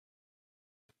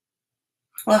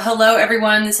Well, hello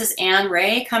everyone. This is Ann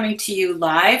Ray coming to you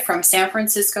live from San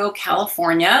Francisco,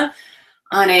 California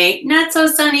on a not so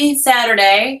sunny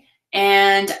Saturday.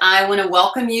 And I want to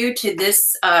welcome you to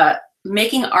this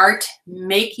Making Art,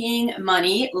 Making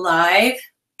Money live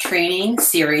training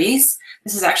series.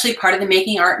 This is actually part of the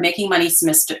Making Art, Making Money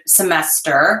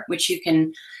semester, which you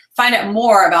can find out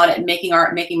more about at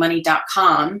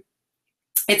makingartmakingmoney.com.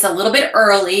 It's a little bit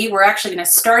early. We're actually going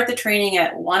to start the training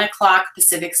at 1 o'clock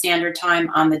Pacific Standard Time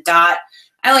on the dot.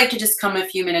 I like to just come a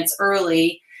few minutes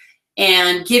early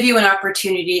and give you an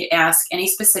opportunity to ask any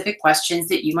specific questions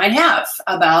that you might have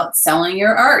about selling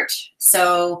your art.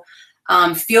 So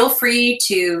feel free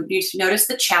to notice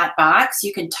the chat box.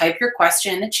 You can type your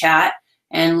question in the chat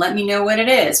and let me know what it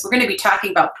is. We're going to be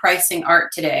talking about pricing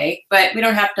art today, but we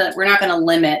don't have to, we're not going to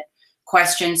limit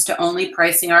questions to only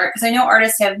pricing art because I know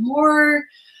artists have more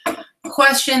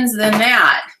questions than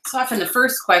that. It's often the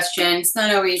first question. It's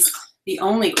not always the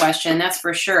only question, that's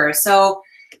for sure. So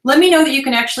let me know that you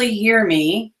can actually hear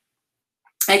me.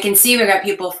 I can see we've got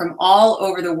people from all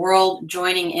over the world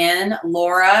joining in.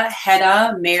 Laura,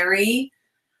 Hedda, Mary,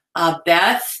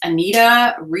 Beth,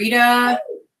 Anita, Rita,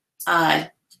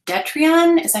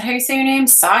 Detrian, is that how you say your name?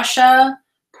 Sasha,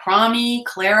 Prami,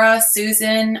 Clara,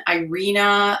 Susan,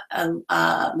 Irina,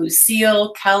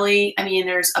 Lucille, Kelly. I mean,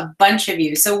 there's a bunch of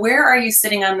you. So where are you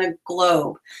sitting on the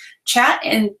globe? Chat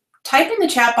and type in the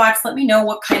chat box. Let me know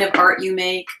what kind of art you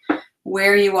make,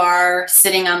 where you are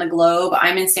sitting on the globe.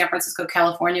 I'm in San Francisco,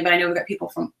 California, but I know we've got people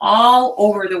from all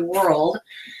over the world.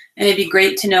 And it'd be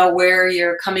great to know where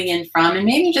you're coming in from, and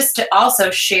maybe just to also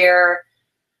share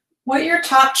what your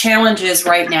top challenge is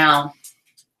right now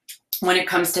when it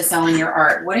comes to selling your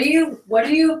art. What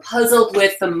are you puzzled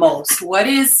with the most? What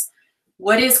is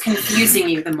confusing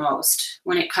you the most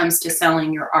when it comes to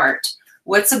selling your art?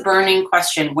 What's a burning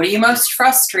question? What are you most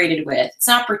frustrated with? It's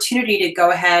an opportunity to go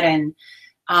ahead and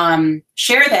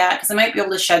share that, because I might be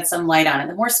able to shed some light on it.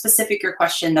 The more specific your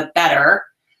question, the better.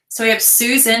 So we have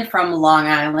Susan from Long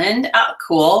Island. Oh,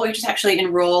 cool. We just actually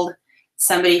enrolled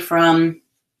somebody from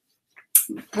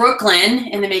Brooklyn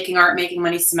in the Making Art, Making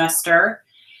Money semester,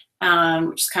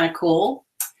 which is kind of cool.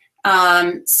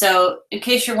 So in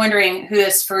case you're wondering who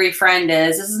this furry friend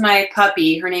is, this is my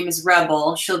puppy. Her name is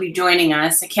Rebel. She'll be joining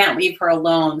us. I can't leave her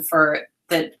alone for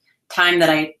the time that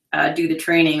I do the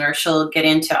training, or she'll get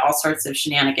into all sorts of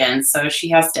shenanigans. So she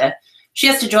has to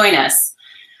join us.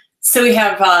 So we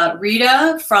have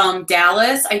Rita from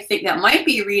Dallas. I think that might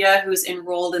be Rita, who's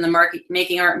enrolled in the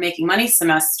Making Art, Making Money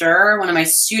semester. One of my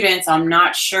students, I'm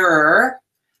not sure.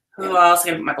 Who else? I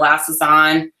gotta put my glasses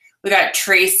on. We got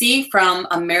Tracy from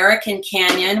American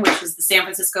Canyon, which is the San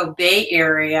Francisco Bay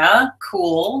Area.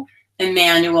 Cool.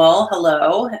 Emmanuel,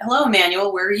 hello. Hello,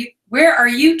 Emmanuel. Where are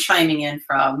you chiming in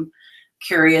from?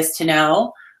 Curious to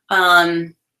know.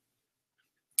 And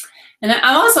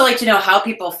I also like to know how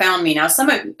people found me. Now,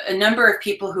 a number of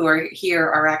people who are here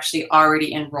are actually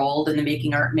already enrolled in the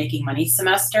Making Art, Making Money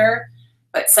semester,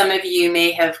 but some of you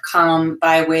may have come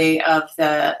by way of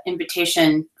the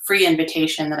free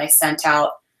invitation that I sent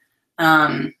out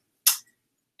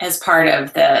as part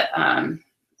of the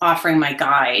offering my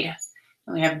guide.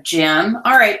 And we have Jim.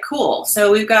 All right, cool.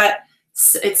 So we've got,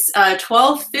 it's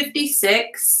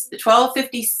 12:56,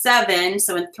 12:57.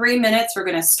 So in 3 minutes, we're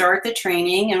going to start the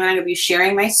training, and I'm going to be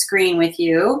sharing my screen with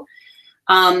you.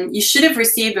 You should have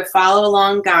received a follow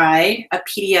along guide, a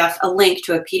PDF, a link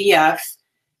to a PDF.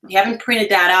 If you haven't printed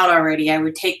that out already, I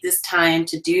would take this time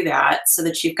to do that so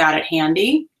that you've got it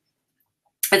handy.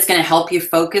 It's going to help you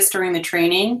focus during the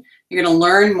training. You're going to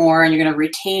learn more and you're going to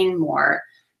retain more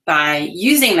by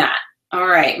using that. All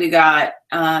right, we got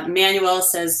Manuel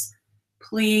says,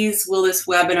 please, will this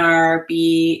webinar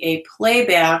be a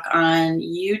playback on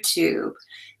YouTube?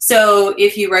 So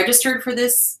if you registered for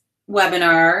this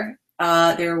webinar,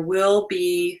 there will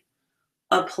be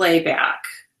a playback.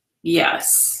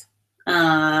 Yes,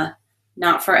 not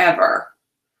forever.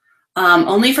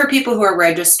 Only for people who are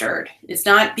registered. It's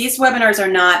not, these webinars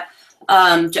are not,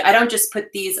 I don't just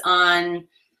put these on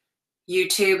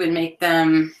YouTube and make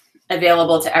them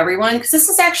available to everyone, because this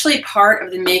is actually part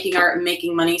of the Making Art and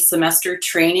Making Money semester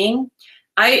training.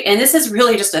 And this is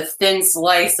really just a thin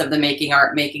slice of the Making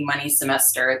Art, Making Money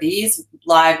semester. These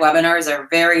live webinars are a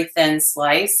very thin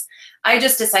slice. I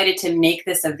just decided to make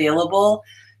this available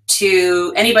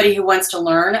to anybody who wants to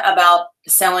learn about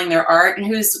selling their art and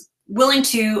who's willing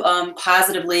to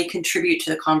positively contribute to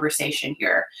the conversation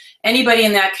here. Anybody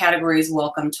in that category is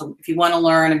welcome to. If you want to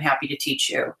learn, I'm happy to teach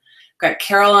you. Got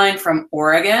Caroline from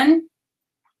Oregon.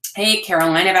 Hey,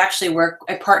 Caroline, I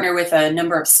partner with a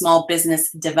number of small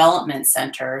business development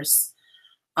centers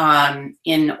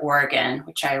in Oregon,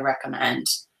 which I recommend.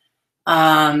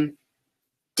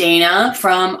 Dana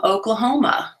from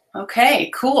Oklahoma.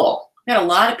 Okay, cool. We got a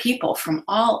lot of people from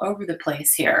all over the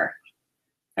place here.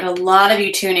 Got a lot of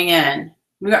you tuning in.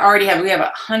 We have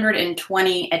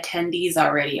 120 attendees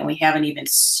already, and we haven't even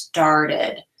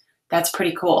started. That's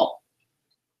pretty cool.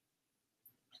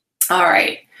 All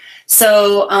right.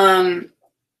 So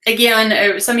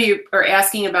again, some of you are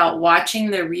asking about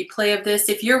watching the replay of this.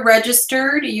 If you're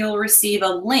registered, you'll receive a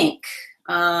link.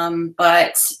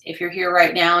 But if you're here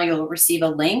right now, you'll receive a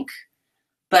link.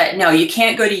 But no, you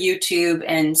can't go to YouTube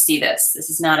and see this. This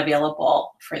is not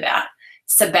available for that.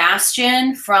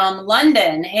 Sebastian from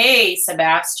London. Hey,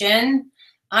 Sebastian.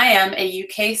 I am a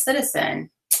UK citizen.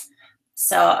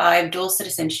 So I have dual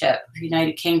citizenship,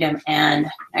 United Kingdom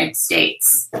and United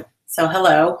States. So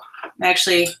hello.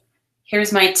 Actually,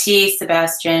 here's my tea,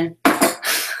 Sebastian.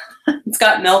 It's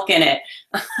got milk in it.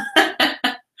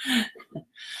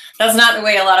 That's not the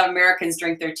way a lot of Americans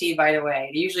drink their tea, by the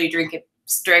way. They usually drink it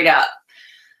straight up.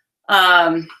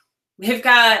 We've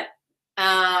got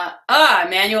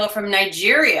Emmanuel from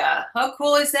Nigeria. How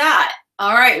cool is that?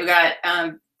 All right, we got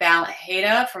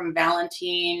Heda from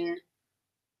Valentine,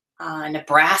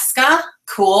 Nebraska.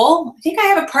 Cool. I think I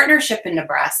have a partnership in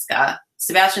Nebraska.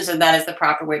 Sebastian said that is the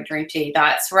proper way to drink tea.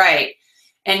 That's right.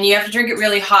 And you have to drink it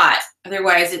really hot.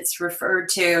 Otherwise, it's referred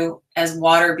to as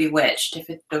water bewitched if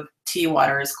the tea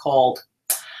water is cold.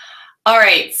 All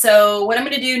right, so what I'm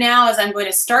going to do now is I'm going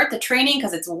to start the training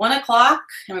because it's 1 o'clock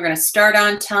and we're going to start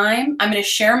on time. I'm going to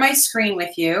share my screen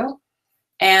with you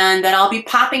and then I'll be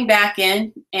popping back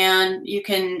in and you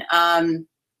can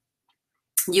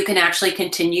actually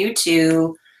continue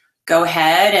to go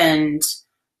ahead and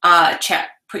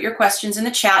put your questions in the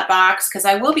chat box because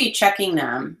I will be checking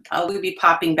them. I will be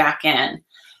popping back in.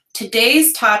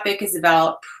 Today's topic is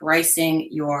about pricing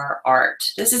your art.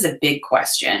 This is a big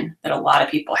question that a lot of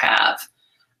people have.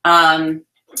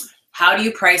 How do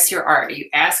you price your art? Are you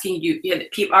asking,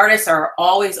 artists are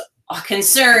always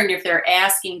concerned if they're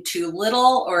asking too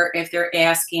little or if they're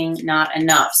asking not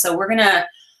enough. So we're gonna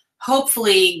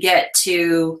hopefully get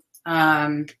to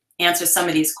answer some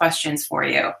of these questions for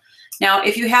you. Now,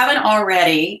 if you haven't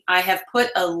already, I have put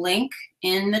a link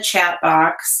in the chat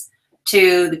box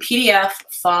to the PDF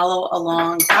follow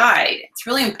along guide. It's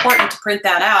really important to print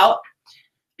that out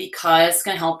because it's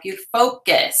going to help you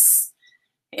focus.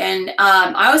 And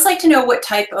I always like to know what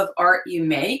type of art you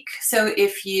make. So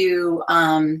if you,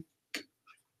 I'd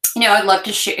love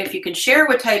to share, if you can share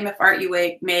what type of art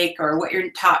you make or what your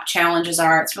top challenges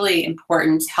are. It's really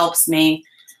important, helps me.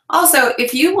 Also,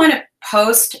 if you want to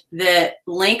post the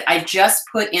link I just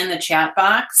put in the chat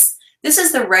box, this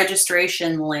is the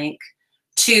registration link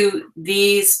to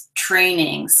these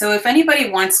trainings. So if anybody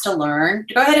wants to learn,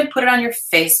 go ahead and put it on your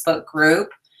Facebook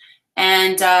group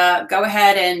and go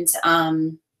ahead and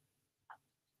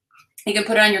you can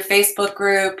put it on your Facebook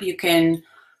group. You can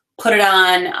put it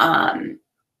on,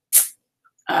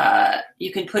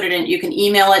 you can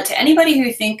email it to anybody who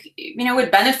you think,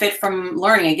 would benefit from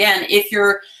learning. Again, if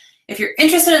you're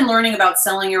interested in learning about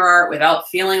selling your art without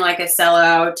feeling like a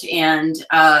sellout and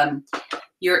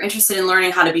you're interested in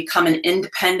learning how to become an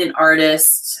independent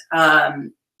artist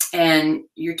and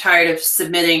you're tired of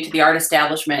submitting to the art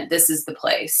establishment, this is the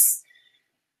place.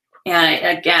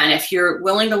 And again, if you're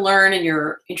willing to learn and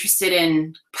you're interested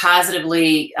in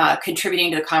positively contributing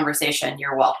to the conversation,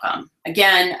 you're welcome.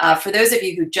 Again, for those of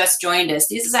you who just joined us,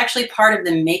 this is actually part of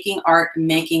the Making Art,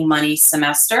 Making Money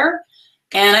semester.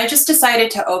 And I just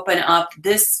decided to open up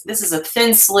this is a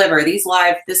thin sliver. This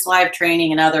live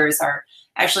training and others are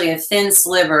actually a thin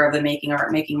sliver of the Making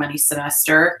Art, Making Money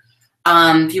semester.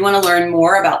 If you want to learn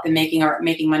more about the Making Art,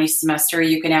 Making Money semester,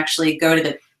 you can actually go to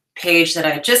the page that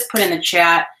I just put in the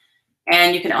chat,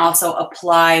 and you can also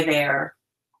apply there.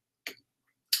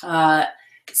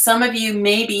 Some of you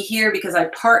may be here because I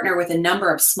partner with a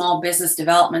number of small business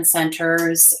development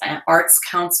centers, arts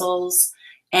councils,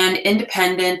 and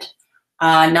independent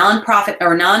nonprofit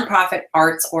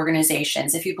arts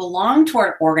organizations. If you belong to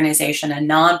an organization, a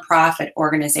nonprofit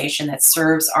organization that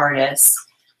serves artists,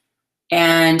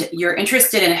 and you're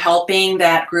interested in helping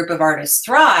that group of artists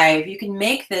thrive, you can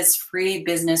make this free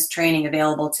business training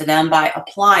available to them by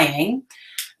applying.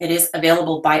 It is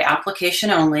available by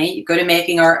application only. You go to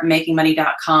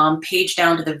makingartmakingmoney.com, page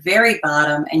down to the very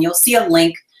bottom, and you'll see a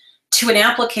link to an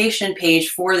application page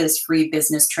for this free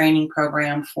business training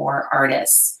program for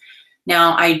artists.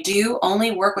 Now, I do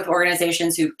only work with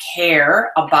organizations who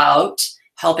care about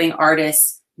helping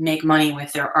artists make money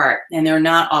with their art, and they're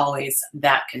not always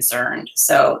that concerned.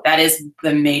 So that is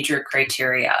the major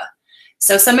criteria.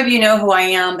 So some of you know who I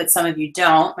am, but some of you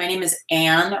don't. My name is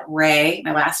Ann Ray.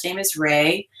 My last name is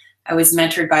Ray. I was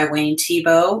mentored by Wayne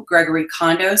Thiebaud, Gregory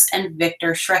Kondos, and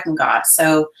Victor Schreckengoss.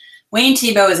 So Wayne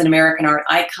Thiebaud is an American art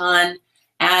icon,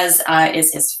 as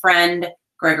is his friend,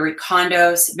 Gregory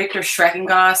Kondos. Victor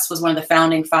Schreckengoss was one of the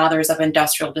founding fathers of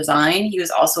industrial design. He was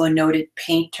also a noted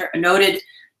painter,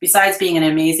 besides being an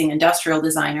amazing industrial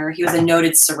designer, he was a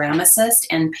noted ceramicist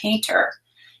and painter.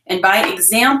 And by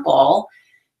example,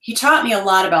 he taught me a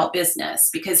lot about business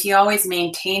because he always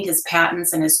maintained his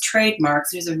patents and his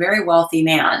trademarks. He was a very wealthy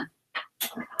man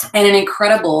and an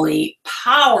incredibly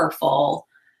powerful,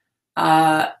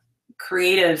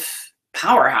 creative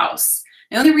powerhouse.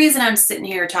 The only reason I'm sitting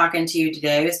here talking to you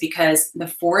today is because the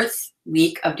 4th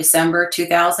week of December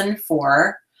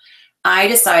 2004, I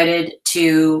decided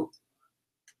to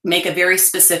make a very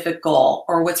specific goal,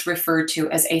 or what's referred to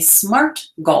as a SMART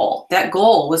goal. That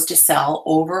goal was to sell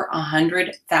over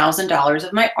 $100,000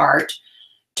 of my art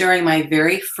during my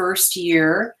very first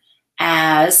year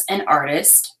as an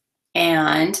artist.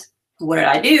 And what did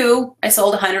I do? I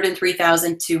sold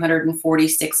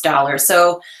 $103,246.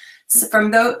 So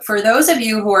for those of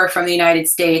you who are from the United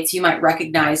States, you might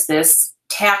recognize this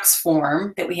tax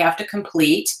form that we have to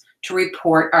complete to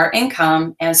report our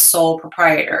income as sole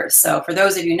proprietors. So for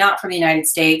those of you not from the United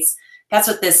States, that's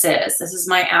what this is. This is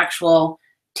my actual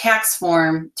tax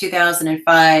form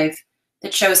 2005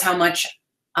 that shows how much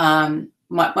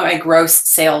my gross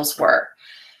sales were.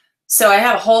 So I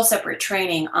have a whole separate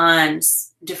training on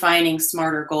defining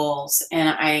smarter goals, and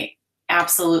I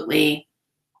absolutely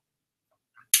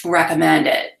recommend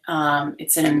it.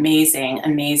 It's an amazing,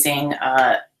 amazing,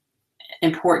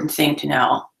 important thing to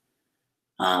know.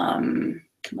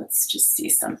 Let's just see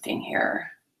something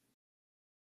here.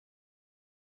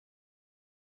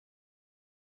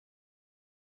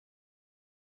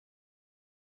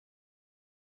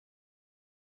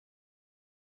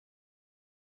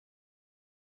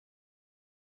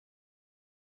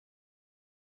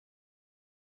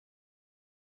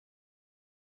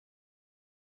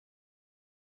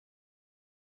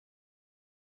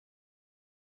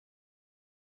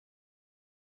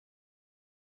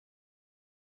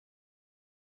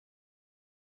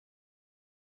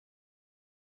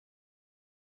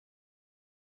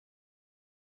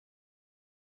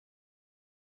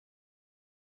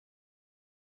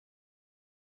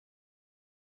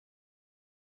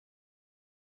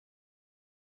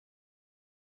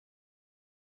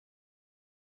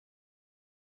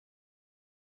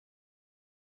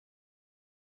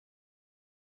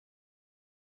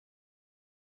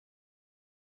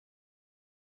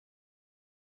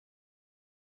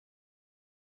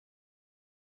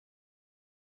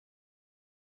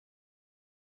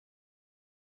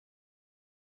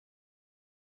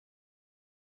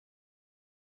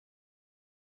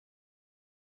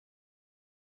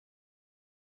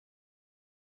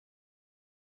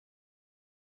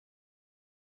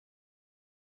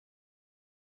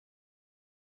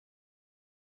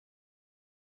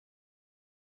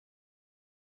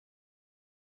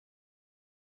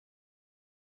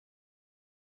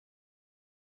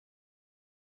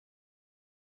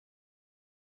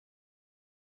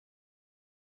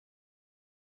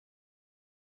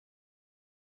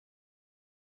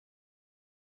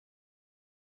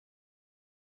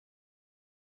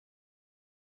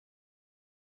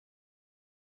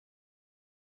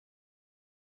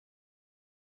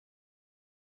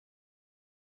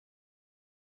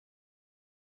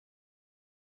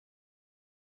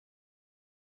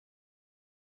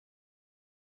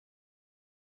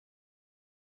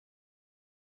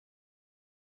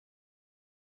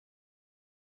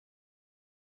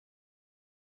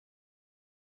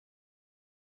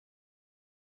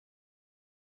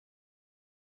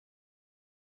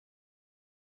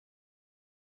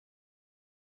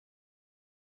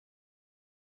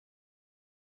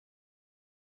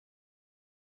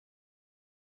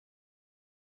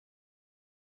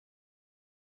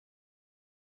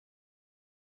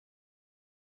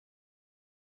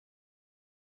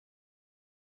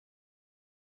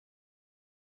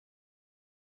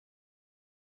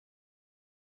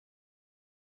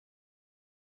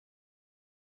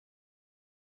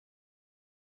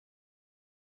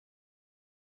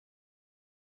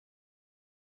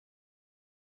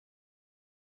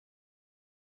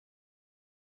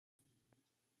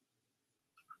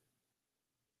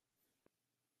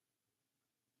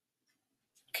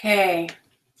 Okay,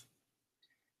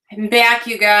 I'm back,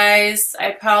 you guys. I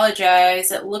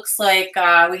apologize. It looks like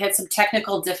we had some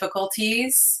technical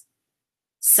difficulties.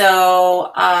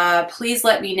 So please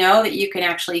let me know that you can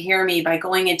actually hear me by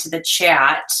going into the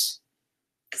chat.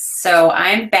 So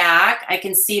I'm back. I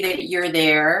can see that you're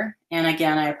there. And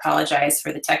again, I apologize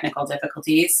for the technical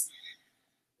difficulties.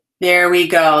 There we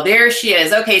go. There she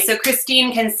is. Okay, so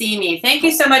Christine can see me. Thank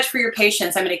you so much for your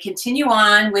patience. I'm going to continue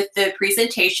on with the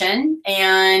presentation,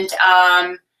 and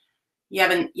you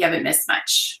haven't missed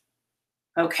much.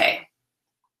 Okay.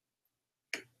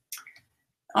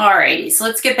 All righty, so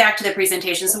let's get back to the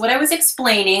presentation. So what I was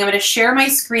explaining, I'm going to share my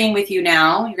screen with you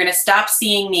now. You're going to stop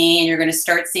seeing me and you're going to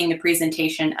start seeing the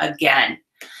presentation again.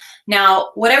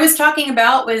 Now, what I was talking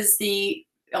about was the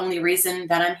only reason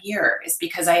that I'm here is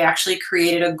because I actually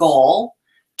created a goal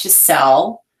to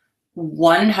sell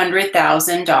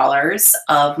 $100,000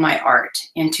 of my art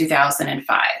in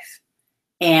 2005.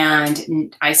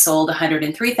 And I sold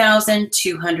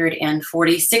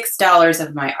 $103,246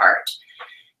 of my art.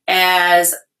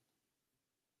 As,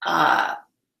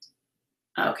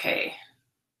 okay,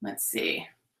 let's see,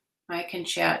 I can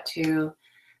chat too.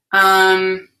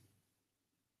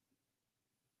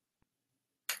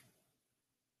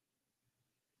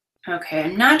 Okay,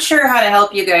 I'm not sure how to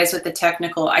help you guys with the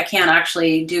technical. I can't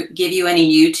actually give you any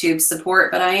YouTube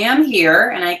support, but I am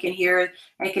here and I can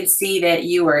see that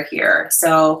you are here.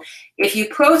 So if you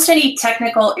post any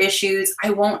technical issues,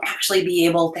 I won't actually be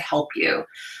able to help you.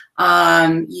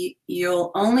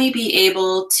 You'll only be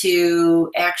able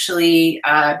to actually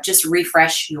just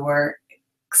refresh your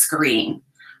screen.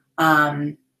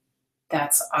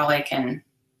 That's all I can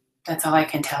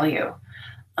tell you,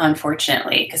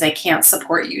 unfortunately, because I can't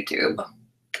support YouTube.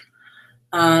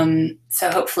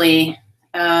 So hopefully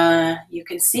you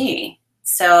can see.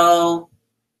 So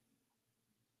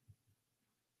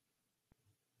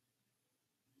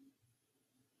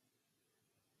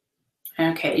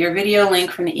okay, your video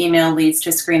link from the email leads to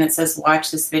a screen that says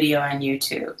watch this video on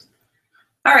YouTube.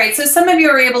 All right, so some of you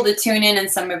are able to tune in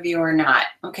and some of you are not.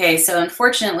 Okay, so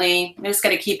unfortunately, I'm just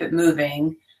going to keep it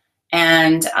moving.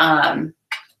 And,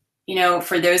 you know,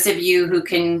 for those of you who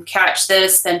can catch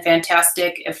this, then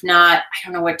fantastic. If not, I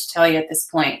don't know what to tell you at this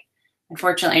point.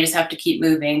 Unfortunately, I just have to keep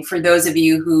moving for those of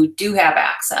you who do have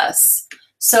access.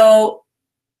 So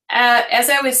as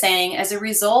I was saying, as a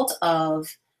result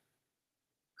of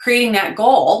creating that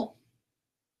goal,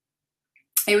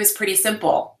 it was pretty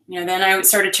simple. You know, then I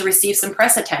started to receive some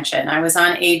press attention. I was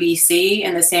on ABC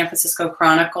in the San Francisco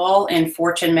Chronicle and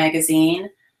Fortune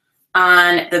magazine,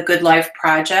 on the Good Life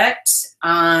Project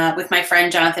with my friend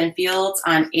Jonathan Fields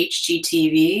on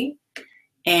HGTV.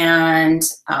 And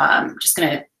I'm just going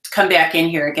to come back in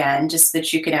here again just so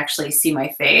that you can actually see my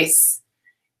face.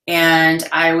 And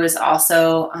I was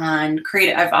also on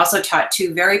I've also taught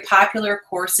 2 very popular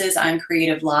courses on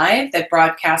Creative Live that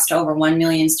broadcast to over 1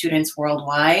 million students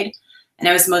worldwide. And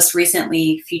I was most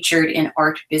recently featured in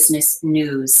Art Business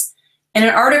News in an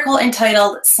article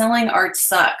entitled Selling Art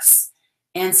Sucks.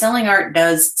 And selling art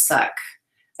does suck.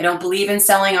 I don't believe in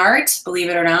selling art, believe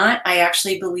it or not. I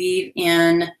actually believe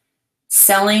in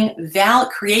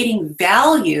creating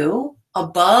value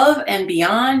above and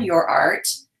beyond your art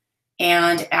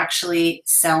and actually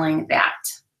selling that.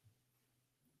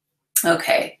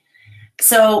 Okay,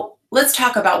 so let's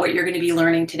talk about what you're going to be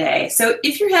learning today. So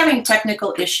if you're having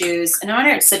technical issues, and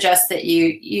I would suggest that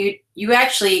you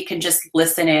actually can just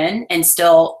listen in and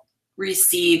still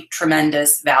receive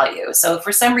tremendous value. So if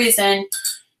for some reason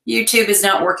YouTube is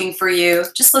not working for you,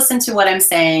 just listen to what I'm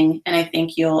saying, and I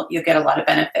think you'll get a lot of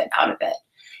benefit out of it.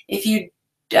 If you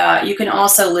can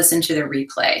also listen to the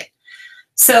replay.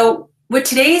 So what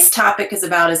today's topic is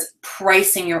about is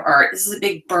pricing your art. This is a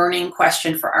big burning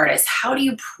question for artists. How do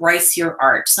you price your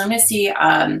art? So I'm going to see,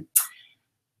 I'm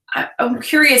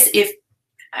curious if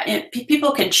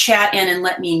people can chat in and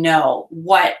let me know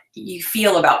what you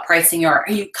feel about pricing your art.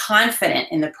 Are you confident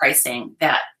in the pricing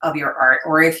of your art,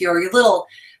 or if you're a little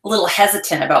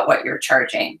hesitant about what you're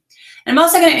charging? And I'm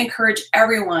also going to encourage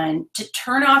everyone to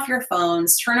turn off your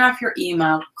phones, turn off your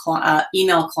email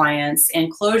clients, and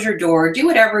close your door. Do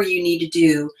whatever you need to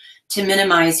do to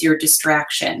minimize your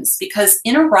distractions, because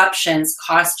interruptions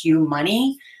cost you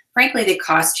money. Frankly, they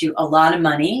cost you a lot of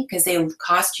money because they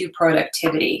cost you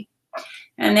productivity.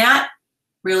 And that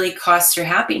really costs your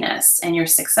happiness and your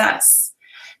success.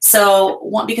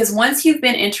 So, because once you've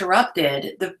been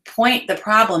interrupted, the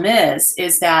problem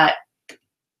is that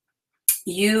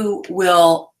you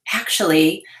will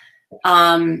actually,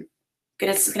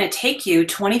 it's going to take you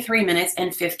 23 minutes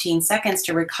and 15 seconds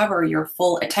to recover your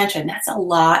full attention. That's a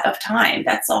lot of time.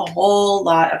 That's a whole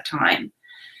lot of time.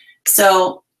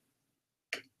 So,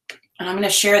 and I'm going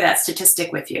to share that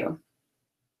statistic with you.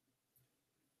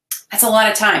 That's a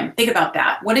lot of time. Think about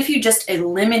that. What if you just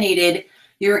eliminated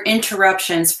your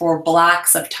interruptions for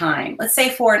blocks of time? Let's say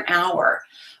for an hour.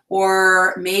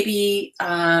 or maybe,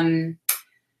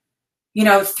 you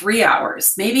know, 3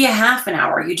 hours, maybe a half an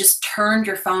hour. You just turned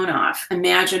your phone off.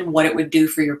 Imagine what it would do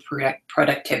for your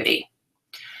productivity.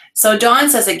 So Dawn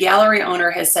says, a gallery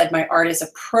owner has said my art is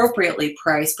appropriately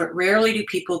priced, but rarely do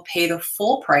people pay the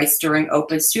full price during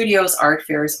open studios, art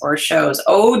fairs, or shows.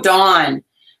 Oh, Dawn,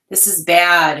 this is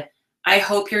bad. I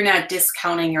hope you're not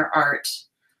discounting your art.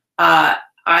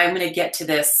 I'm going to get to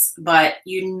this, but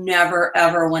you never,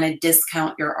 ever want to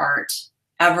discount your art.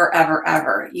 Ever, ever,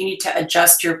 ever. You need to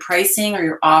adjust your pricing or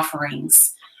your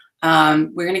offerings. We're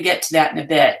going to get to that in a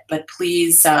bit, but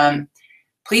please,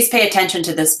 please pay attention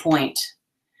to this point.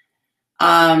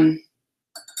 Again,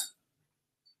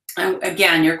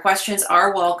 your questions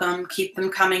are welcome. Keep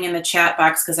them coming in the chat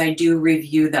box because I do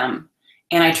review them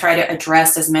and I try to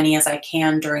address as many as I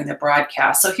can during the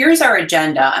broadcast. So here's our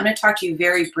agenda. I'm going to talk to you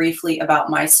very briefly about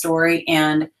my story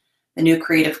and the new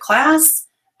creative class,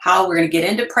 how we're going to get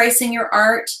into pricing your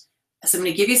art. So I'm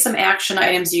going to give you some action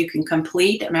items you can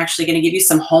complete. I'm actually going to give you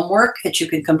some homework that you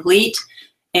can complete.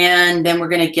 And then we're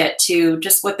going to get to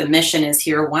just what the mission is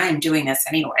here, why I'm doing this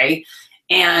anyway.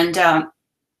 And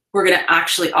we're going to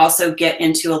actually also get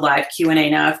into a live Q&A.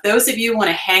 Now, if those of you want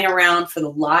to hang around for the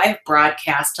live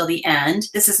broadcast till the end,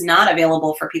 this is not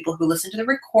available for people who listen to the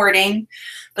recording,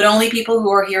 but only people who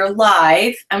are here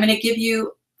live. I'm going to give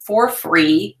you for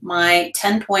free my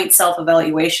 10-point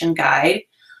self-evaluation guide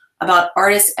about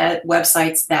artists at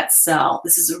websites that sell.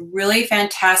 This is a really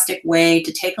fantastic way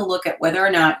to take a look at whether or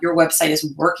not your website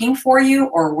is working for you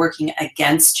or working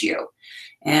against you.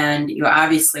 And you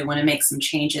obviously want to make some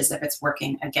changes if it's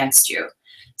working against you.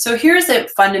 So here's a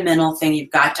fundamental thing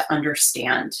you've got to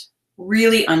understand,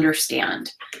 really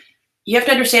understand. You have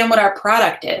to understand what our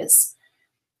product is.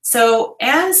 So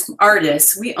as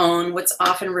artists, we own what's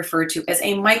often referred to as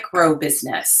a micro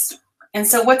business. And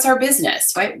so what's our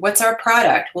business, right? What's our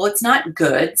product? Well, it's not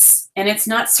goods and it's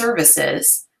not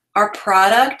services. Our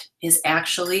product is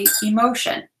actually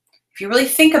emotion. If you really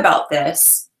think about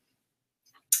this,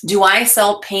 do I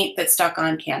sell paint that's stuck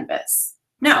on canvas?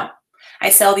 No. I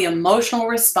sell the emotional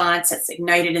response that's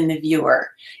ignited in the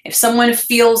viewer. If someone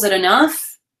feels it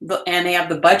enough and they have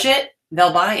the budget,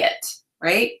 they'll buy it,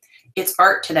 right? It's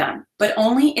art to them, but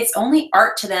it's only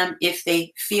art to them if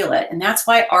they feel it. And that's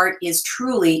why art is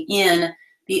truly in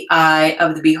the eye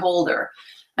of the beholder.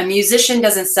 A musician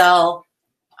doesn't sell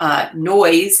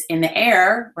noise in the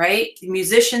air, right? The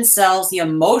musician sells the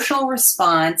emotional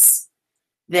response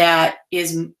that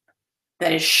is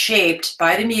shaped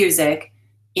by the music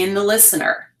in the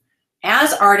listener.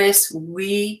 As artists,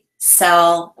 we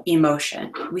sell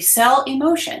emotion. We sell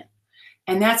emotion.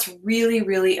 And that's really,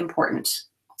 really important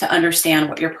to understand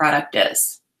what your product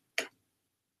is.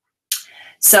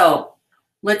 So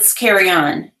let's carry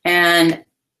on. And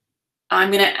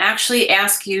I'm going to actually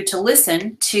ask you to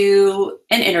listen to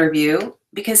an interview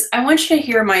because I want you to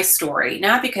hear my story,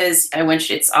 not because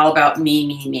it's all about me,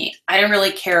 me, me. I don't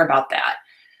really care about that.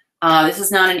 This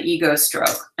is not an ego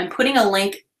stroke. I'm putting a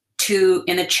link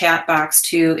in the chat box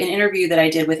to an interview that I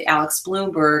did with Alex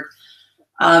Blumberg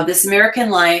of This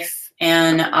American Life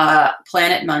and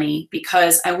Planet Money,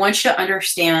 because I want you to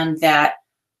understand that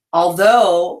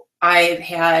although I've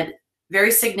had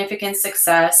very significant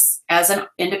success as an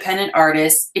independent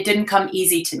artist, it didn't come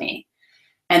easy to me.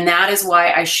 And that is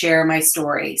why I share my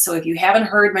story. So if you haven't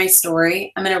heard my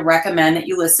story, I'm going to recommend that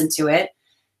you listen to it.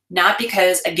 Not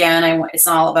because, again, it's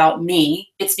all about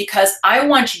me. It's because I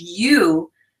want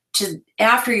you to,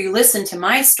 after you listen to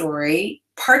my story,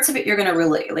 parts of it you're going to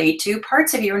relate to,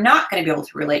 parts of it you're not going to be able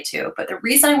to relate to. But the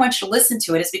reason I want you to listen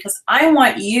to it is because I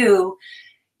want you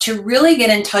to really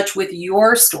get in touch with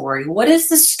your story. What is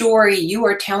the story you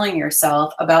are telling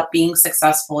yourself about being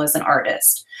successful as an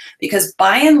artist? Because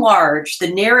by and large,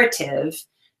 the narrative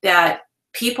that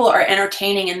people are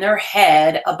entertaining in their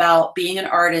head about being an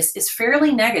artist is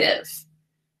fairly negative,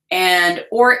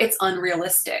 or it's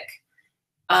unrealistic.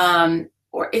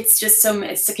 Or it's just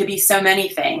it could be so many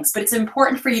things, but it's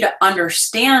important for you to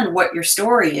understand what your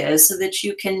story is so that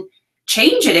you can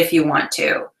change it if you want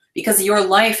to, because your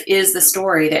life is the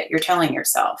story that you're telling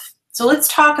yourself. So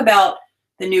let's talk about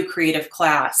the new creative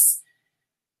class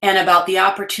and about the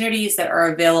opportunities that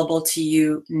are available to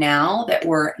you now that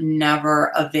were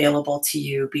never available to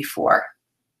you before.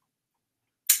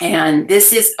 And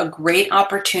this is a great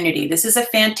opportunity. This is a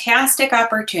fantastic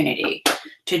opportunity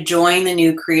to join the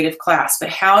new creative class. But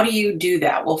how do you do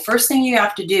that? Well, first thing you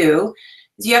have to do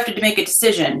is you have to make a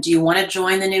decision. Do you want to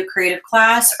join the new creative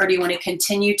class, or do you want to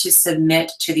continue to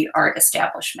submit to the art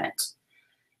establishment?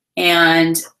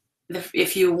 And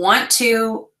if you want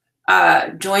to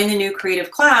join the new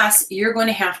creative class, you're going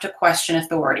to have to question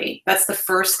authority. That's the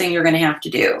first thing you're going to have to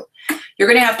do. You're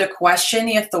going to have to question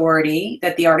the authority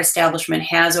that the art establishment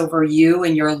has over you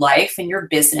and your life and your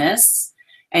business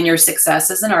and your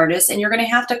success as an artist, and you're going to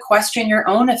have to question your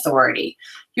own authority.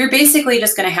 You're basically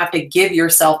just going to have to give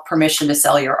yourself permission to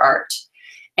sell your art.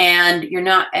 And you're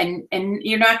not going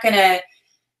to,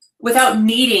 without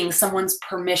needing someone's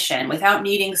permission, without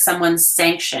needing someone's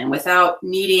sanction, without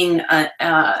needing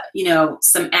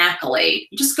some accolade,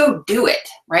 you just go do it,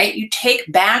 right? You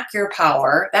take back your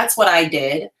power. That's what I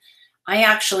did. I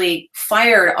actually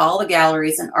fired all the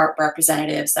galleries and art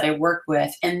representatives that I worked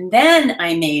with, and then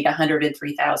I made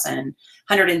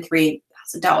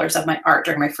 $103,000 of my art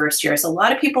during my first year. So a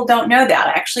lot of people don't know that.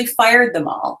 I actually fired them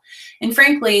all. And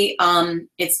frankly,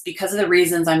 it's because of the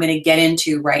reasons I'm going to get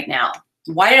into right now.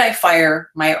 Why did I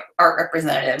fire my art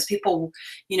representatives? People,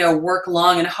 work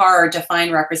long and hard to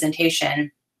find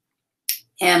representation.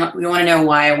 And we want to know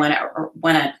why I went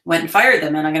and fired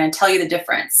them. And I'm going to tell you the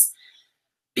difference.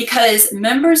 Because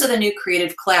members of the new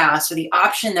creative class, or the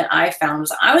option that I found,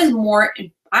 was I was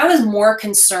more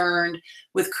concerned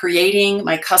with creating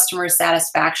my customer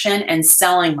satisfaction and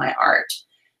selling my art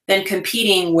than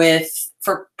competing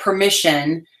for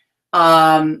permission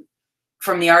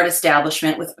from the art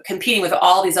establishment, competing with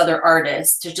all these other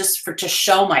artists to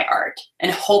show my art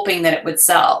and hoping that it would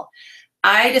sell.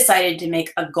 I decided to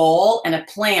make a goal and a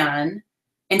plan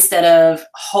instead of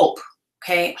hope.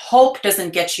 Okay, hope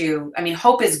doesn't get you,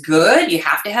 hope is good. You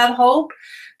have to have hope,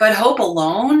 but hope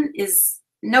alone is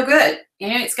no good.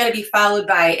 It's got to be followed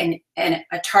by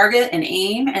a target, an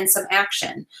aim, and some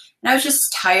action. And I was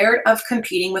just tired of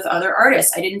competing with other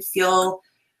artists. I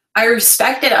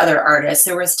respected other artists.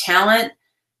 There was talent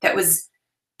that was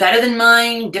better than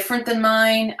mine, different than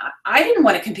mine. I didn't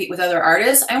want to compete with other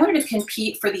artists. I wanted to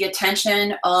compete for the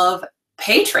attention of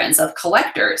patrons, of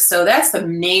collectors. So that's the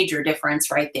major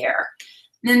difference right there.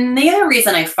 And the other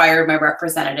reason I fired my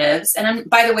representatives, and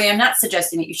by the way, I'm not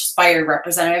suggesting that you should fire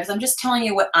representatives. I'm just telling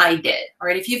you what I did. All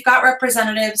right, if you've got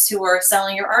representatives who are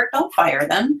selling your art, don't fire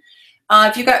them.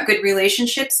 If you've got good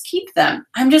relationships, keep them.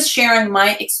 I'm just sharing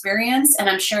my experience, and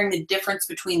I'm sharing the difference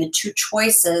between the two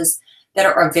choices that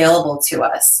are available to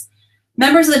us.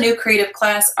 Members of the new creative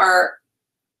class are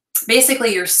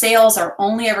basically, your sales are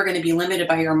only ever going to be limited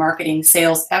by your marketing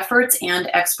sales efforts and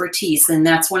expertise. And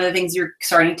that's one of the things you're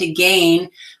starting to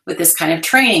gain with this kind of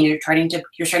training. You're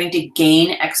starting to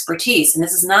gain expertise. And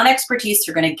this is not expertise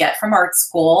you're going to get from art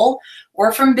school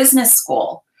or from business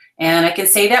school. And I can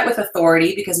say that with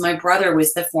authority because my brother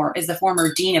is the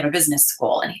former dean of a business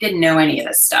school, and he didn't know any of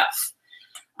this stuff.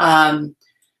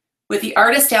 With the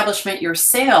art establishment, your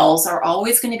sales are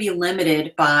always going to be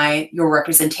limited by your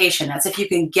representation. That's if you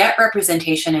can get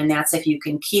representation, and that's if you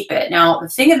can keep it. Now, the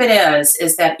thing of it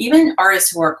is that even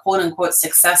artists who are quote unquote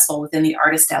successful within the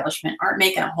art establishment aren't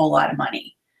making a whole lot of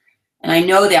money. And I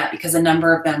know that because a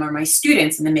number of them are my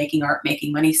students in the Making Art,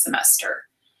 Making Money semester.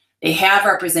 They have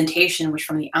representation, which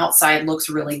from the outside looks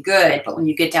really good, but when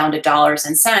you get down to dollars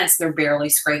and cents, they're barely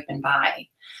scraping by.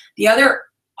 The other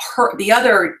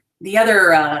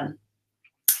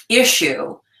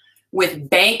issue with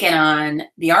banking on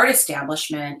the art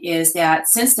establishment is that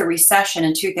since the recession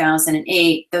in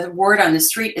 2008, the word on the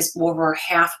street is over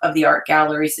half of the art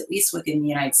galleries, at least within the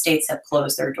United States, have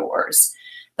closed their doors.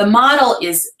 The model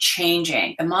is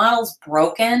changing. The model's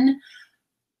broken.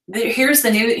 Here's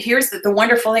the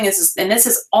wonderful thing is, and this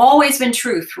has always been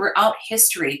true throughout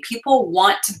history, people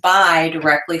want to buy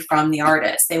directly from the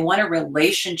artist. They want a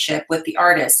relationship with the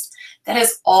artist. That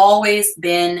has always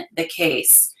been the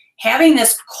case. Having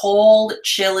this cold,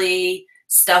 chilly,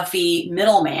 stuffy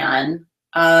middleman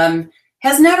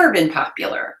has never been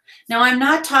popular. Now, I'm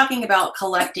not talking about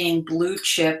collecting blue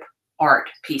chip art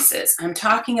pieces. I'm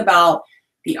talking about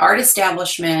the art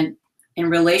establishment in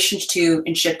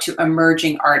relationship to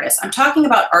emerging artists. I'm talking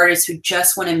about artists who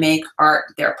just want to make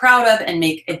art they're proud of and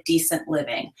make a decent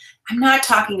living. I'm not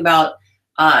talking about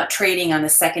trading on the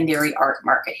secondary art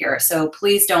market here. So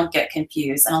please don't get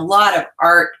confused. And a lot of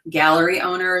art gallery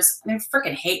owners, they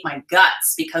freaking hate my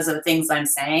guts because of the things I'm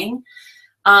saying.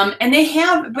 And they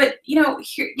have, but you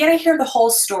gotta hear the whole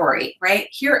story, right?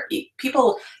 Here,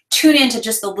 people tune into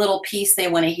just the little piece they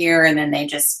want to hear and then they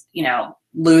just,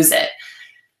 lose it.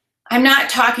 I'm not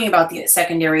talking about the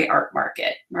secondary art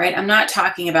market, right? I'm not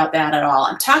talking about that at all.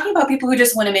 I'm talking about people who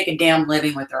just want to make a damn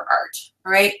living with their art,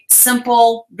 all right?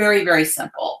 Simple, very, very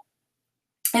simple.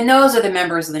 And those are the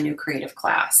members of the new creative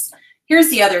class. Here's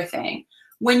the other thing.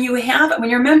 When you're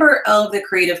a member of the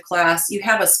creative class, you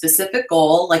have a specific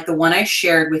goal, like the one I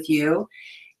shared with you,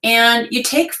 and you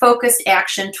take focused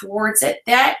action towards it.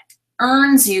 That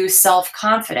earns you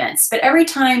self-confidence. But every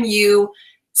time you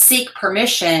seek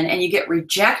permission and you get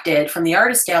rejected from the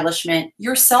art establishment,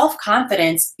 your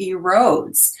self-confidence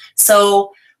erodes.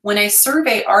 So when I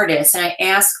survey artists and I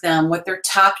ask them what their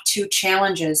top 2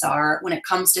 challenges are when it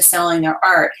comes to selling their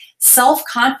art,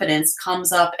 self-confidence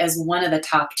comes up as one of the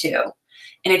top 2.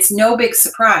 And it's no big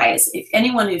surprise. If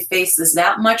anyone who faces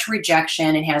that much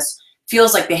rejection and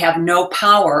feels like they have no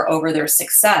power over their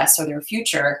success or their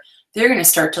future, they're going to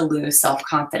start to lose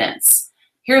self-confidence.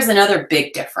 Here's another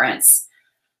big difference.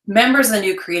 Members of the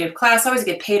new creative class always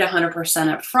get paid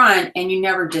 100% up front, and you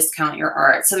never discount your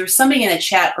art. So there's somebody in the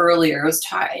chat earlier who was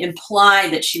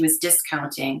implied that she was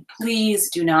discounting. Please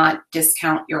do not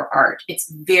discount your art. It's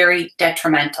very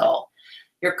detrimental.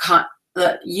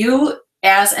 You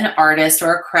as an artist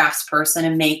or a craftsperson,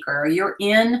 a maker, you're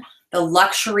in the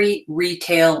luxury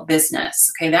retail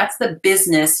business. Okay, that's the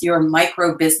business your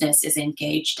micro business is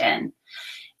engaged in.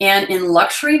 And in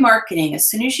luxury marketing, as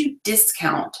soon as you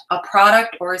discount a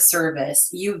product or a service,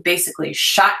 you've basically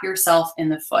shot yourself in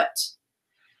the foot.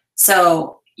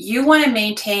 So you want to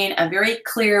maintain a very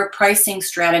clear pricing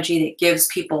strategy that gives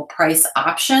people price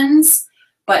options,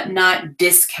 but not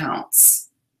discounts,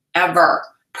 ever.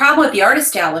 Problem with the art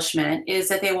establishment is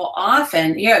that they will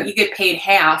often, you get paid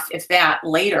half, if that,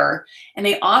 later, and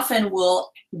they often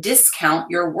will discount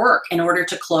your work in order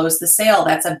to close the sale.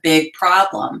 That's a big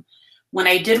problem. When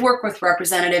I did work with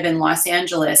Representative in Los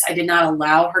Angeles, I did not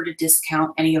allow her to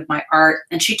discount any of my art.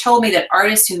 And she told me that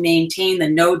artists who maintain the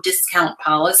no discount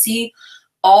policy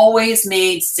always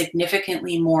made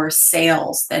significantly more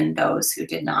sales than those who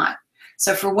did not.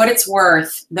 So for what it's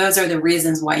worth, those are the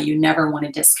reasons why you never want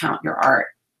to discount your art.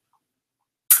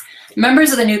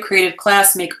 Members of the new creative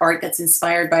class make art that's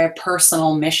inspired by a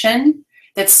personal mission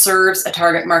that serves a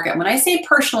target market. When I say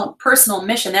personal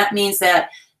mission, that means that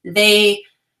they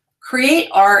create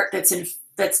art that's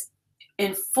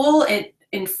in full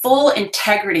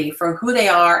integrity for who they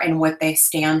are and what they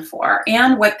stand for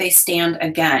and what they stand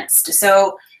against.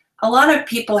 So a lot of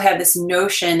people have this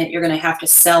notion that you're going to have to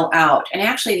sell out, and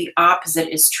actually the opposite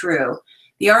is true.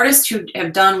 The artists who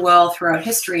have done well throughout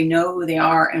history know who they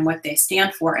are and what they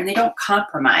stand for, and they don't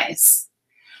compromise.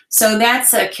 So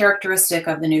that's a characteristic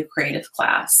of the new creative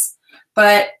class.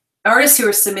 But artists who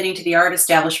are submitting to the art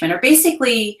establishment are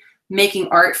basically making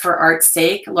art for art's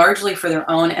sake, largely for their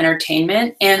own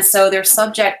entertainment, and so they're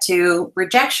subject to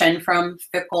rejection from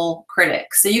fickle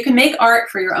critics. So you can make art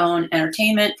for your own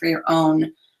entertainment, for your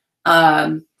own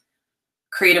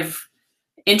creative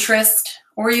interest,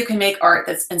 or you can make art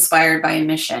that's inspired by a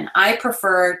mission. I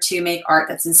prefer to make art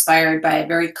that's inspired by a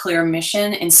very clear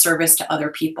mission in service to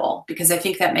other people, because I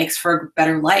think that makes for a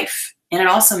better life, and it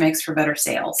also makes for better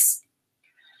sales.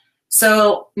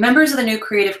 So members of the new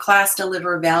creative class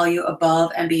deliver value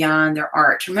above and beyond their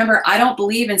art. Remember, I don't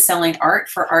believe in selling art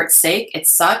for art's sake. It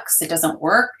sucks. It doesn't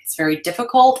work. It's very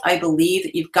difficult. I believe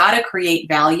that you've got to create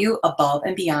value above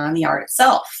and beyond the art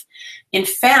itself. In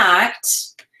fact,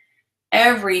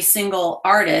 every single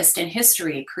artist in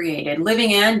history created,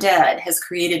 living and dead, has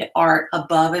created art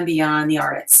above and beyond the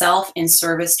art itself in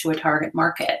service to a target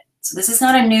market. So this is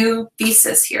not a new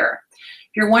thesis here.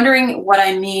 If you're wondering what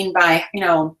I mean by,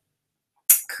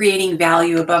 creating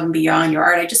value above and beyond your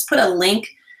art, I just put a link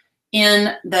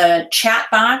in the chat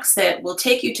box that will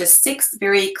take you to 6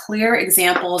 very clear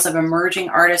examples of emerging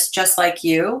artists just like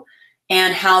you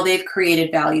and how they've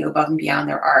created value above and beyond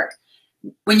their art.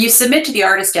 When you submit to the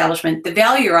art establishment, the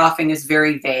value you're offering is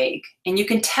very vague, and you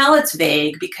can tell it's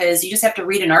vague because you just have to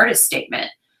read an artist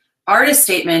statement. Artist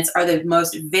statements are the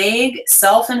most vague,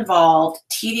 self-involved,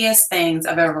 tedious things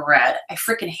I've ever read. I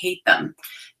freaking hate them.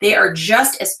 They are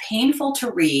just as painful to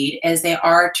read as they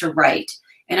are to write.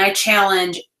 And I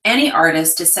challenge any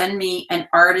artist to send me an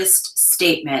artist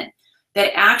statement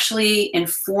that actually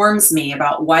informs me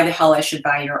about why the hell I should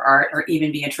buy your art or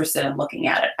even be interested in looking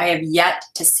at it. I have yet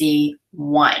to see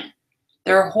one.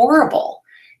 They're horrible,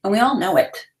 and we all know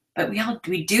it, but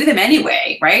we do them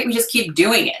anyway, right? We just keep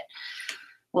doing it.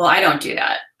 Well, I don't do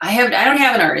that. I don't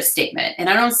have an artist statement, and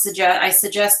I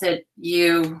suggest that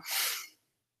you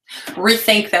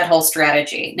rethink that whole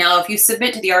strategy. Now, if you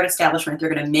submit to the art establishment,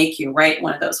 they're going to make you write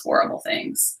one of those horrible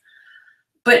things.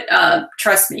 But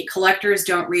trust me, collectors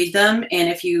don't read them, and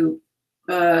if you,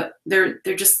 again,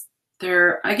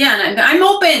 I'm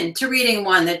open to reading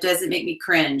one that doesn't make me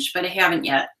cringe, but I haven't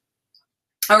yet.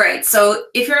 All right, so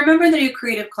if you're a member of the new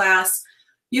creative class,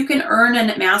 you can earn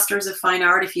a Master's of Fine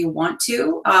Art if you want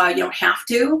to. You don't have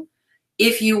to.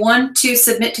 If you want to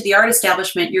submit to the art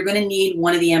establishment, you're going to need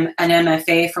an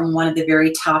MFA from one of the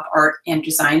very top art and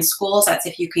design schools. That's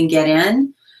if you can get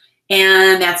in,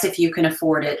 and that's if you can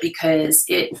afford it, because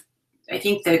I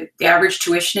think the average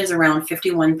tuition is around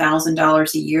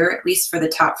 $51,000 a year, at least for the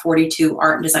top 42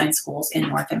 art and design schools in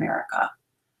North America.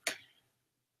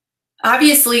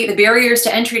 Obviously, the barriers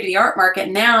to entry to the art market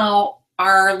now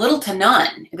are little to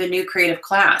none. The new creative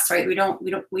class, right?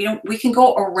 We can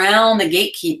go around the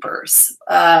gatekeepers.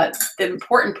 The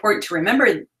important point to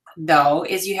remember, though,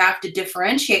 is you have to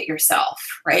differentiate yourself,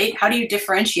 right? How do you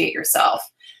differentiate yourself?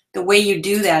 The way you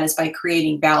do that is by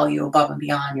creating value above and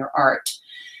beyond your art.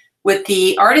 With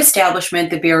the art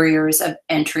establishment, the barriers of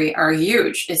entry are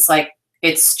huge.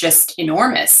 It's just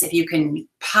enormous. If you can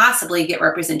possibly get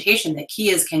representation, the key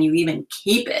is, can you even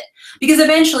keep it? Because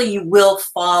eventually you will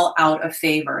fall out of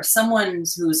favor. Someone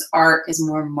whose art is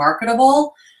more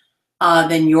marketable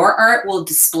than your art will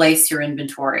displace your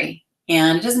inventory.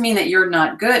 And it doesn't mean that you're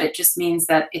not good. It just means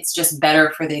that it's just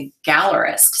better for the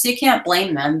gallerist. So you can't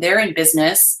blame them. They're in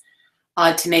business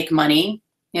to make money.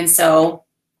 And so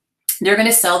they're going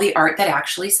to sell the art that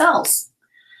actually sells.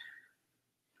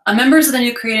 Members of the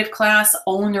new creative class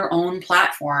own their own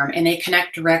platform and they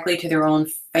connect directly to their own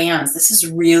fans. This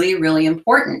is really, really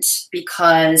important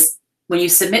because when you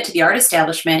submit to the art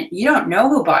establishment, you don't know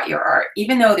who bought your art,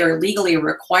 even though they're legally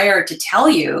required to tell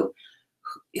you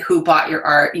who bought your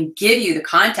art and give you the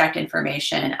contact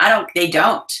information. They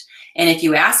don't. And if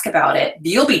you ask about it,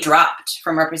 you'll be dropped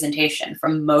from representation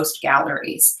from most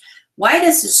galleries. Why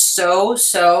this is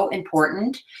so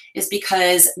important is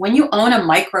because when you own a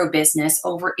micro business,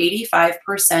 over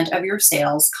 85% of your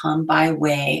sales come by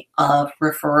way of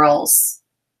referrals.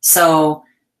 So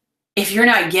if you're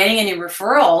not getting any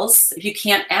referrals, if you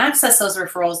can't access those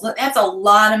referrals, that's a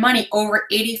lot of money. Over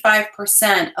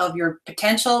 85% of your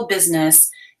potential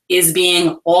business is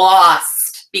being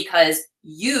lost because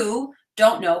you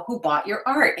don't know who bought your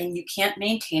art and you can't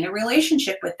maintain a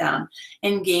relationship with them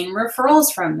and gain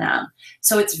referrals from them.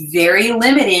 So it's very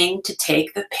limiting to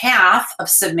take the path of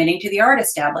submitting to the art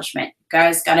establishment. You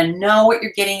guys got to know what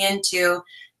you're getting into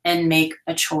and make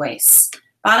a choice.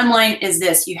 Bottom line is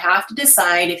this: you have to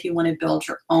decide if you want to build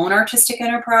your own artistic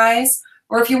enterprise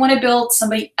or if you want to build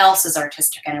somebody else's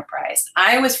artistic enterprise.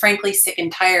 I was frankly sick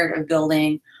and tired of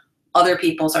building other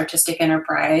people's artistic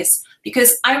enterprise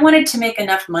because I wanted to make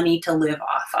enough money to live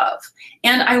off of.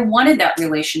 And I wanted that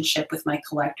relationship with my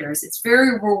collectors. It's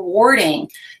very rewarding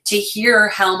to hear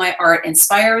how my art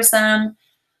inspires them,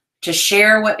 to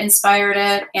share what inspired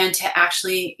it, and to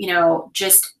actually,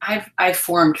 I've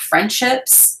formed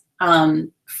friendships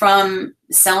from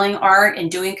selling art and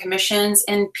doing commissions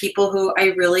and people who I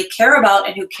really care about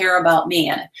and who care about me.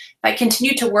 And if I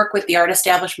continue to work with the art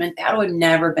establishment, that would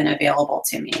never have been available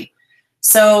to me.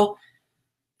 So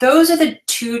those are the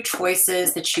two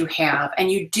choices that you have,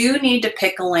 and you do need to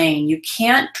pick a lane. You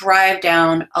can't drive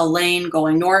down a lane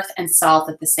going north and south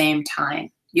at the same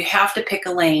time. You have to pick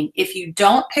a lane. If you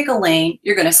don't pick a lane,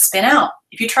 you're going to spin out.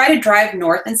 If you try to drive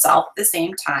north and south at the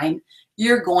same time,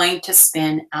 you're going to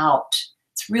spin out.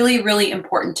 It's really, really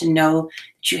important to know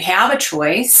that you have a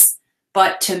choice,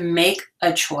 but to make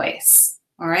a choice.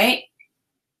 All right?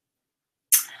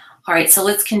 All right, so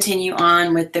let's continue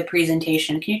on with the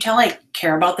presentation. Can you tell I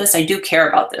care about this? I do care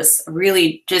about this. I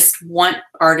really just want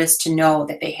artists to know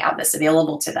that they have this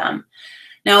available to them.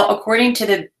 Now, according to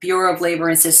the Bureau of Labor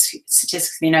and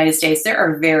Statistics of the United States, there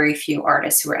are very few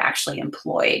artists who are actually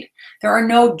employed. There are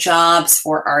no jobs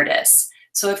for artists.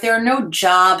 So if there are no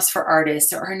jobs for artists,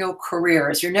 there are no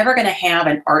careers. You're never going to have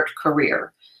an art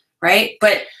career, right?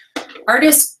 But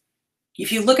artists,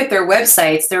 if you look at their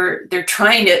websites, they're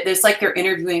trying to, it's like they're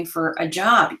interviewing for a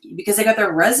job because they got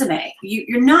their resume.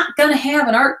 You're not going to have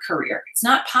an art career. It's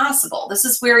not possible. This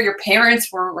is where your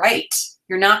parents were right.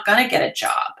 You're not going to get a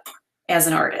job as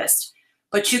an artist.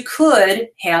 But you could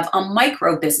have a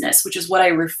micro business, which is what I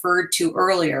referred to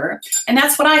earlier. And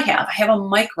that's what I have. I have a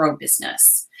micro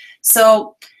business.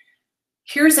 So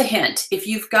here's a hint. If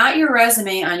you've got your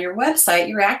resume on your website,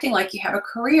 you're acting like you have a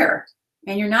career.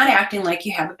 And you're not acting like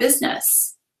you have a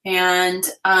business. And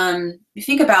you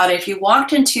think about it, if you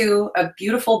walked into a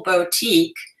beautiful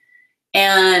boutique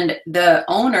and the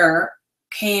owner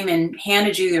came and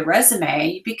handed you the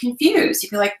resume, you'd be confused.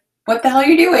 You'd be like, what the hell are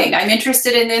you doing? I'm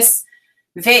interested in this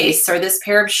vase or this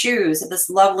pair of shoes or this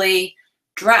lovely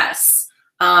dress.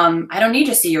 I don't need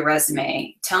to see your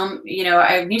resume. Tell me,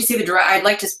 I need to see the dress. I'd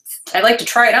like to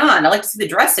try it on. I'd like to see the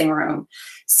dressing room.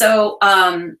 So,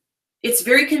 it's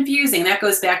very confusing. That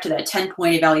goes back to that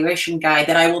 10-point evaluation guide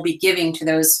that I will be giving to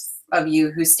those of you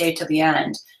who stay to the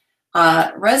end.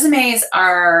 Resumes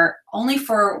are only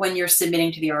for when you're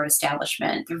submitting to the art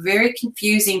establishment. They're very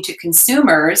confusing to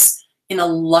consumers in a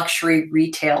luxury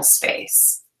retail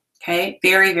space. Okay,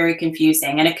 very, very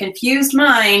confusing. And a confused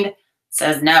mind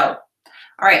says no.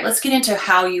 All right, let's get into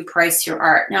how you price your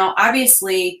art. Now,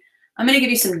 obviously, I have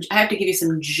to give you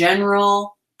some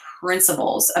general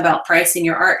principles about pricing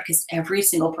your art because every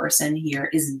single person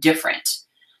here is different.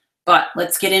 But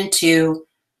let's get into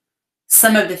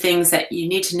some of the things that you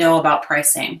need to know about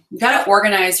pricing. You got to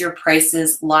organize your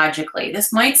prices logically.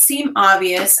 This might seem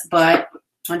obvious, but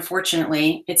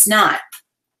unfortunately, it's not.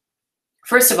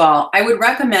 First of all, I would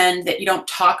recommend that you don't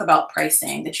talk about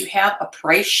pricing, that you have a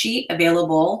price sheet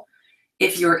available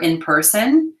if you're in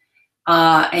person,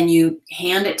 and you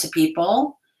hand it to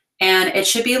people, and it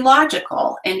should be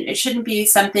logical, and it shouldn't be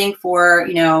something for,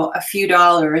 you know, a few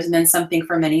dollars and then something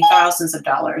for many thousands of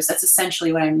dollars. That's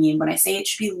essentially what I mean when I say it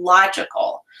should be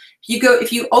logical.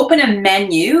 If you open a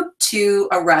menu to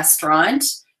a restaurant,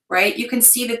 right, you can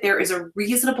see that there is a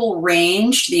reasonable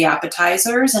range to the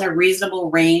appetizers and a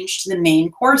reasonable range to the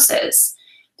main courses.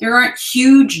 There aren't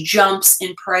huge jumps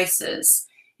in prices.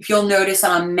 If you'll notice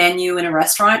on a menu in a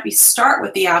restaurant, we start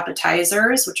with the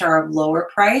appetizers, which are of lower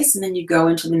price, and then you go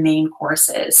into the main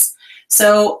courses.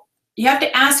 So you have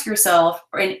to ask yourself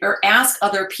or ask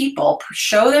other people,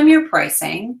 show them your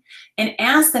pricing, and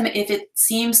ask them if it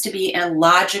seems to be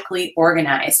logically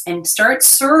organized, and start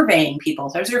surveying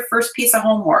people. There's your first piece of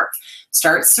homework.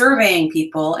 Start surveying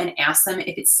people and ask them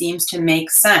if it seems to make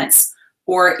sense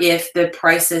or if the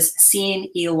prices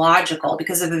seem illogical,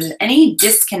 because if there's any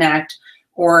disconnect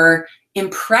or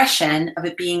impression of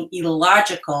it being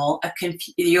illogical,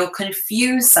 you'll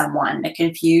confuse someone. A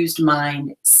confused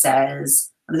mind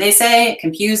says, what do they say? A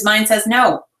confused mind says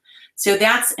no. So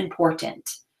that's important.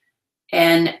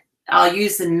 And I'll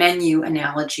use the menu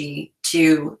analogy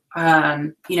to,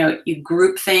 you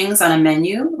group things on a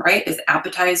menu, right? There's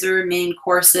appetizer, main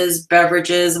courses,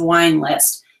 beverages, wine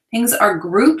list. Things are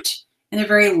grouped and they're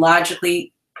very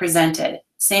logically presented.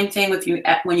 Same thing with you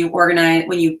when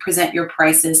you present your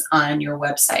prices on your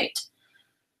website.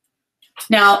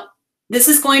 Now, this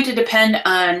is going to depend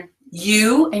on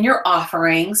you and your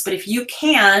offerings, but if you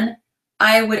can,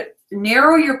 I would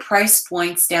narrow your price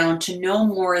points down to no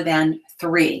more than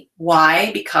 3.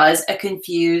 Why? Because a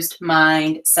confused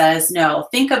mind says no.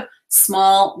 Think of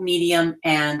small, medium,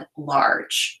 and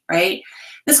large, right?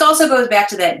 This also goes back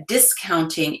to that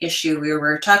discounting issue we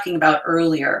were talking about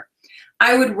earlier.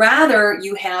 I would rather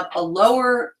you have a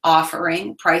lower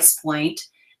offering price point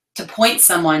to point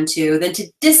someone to than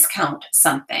to discount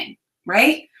something,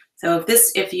 right? So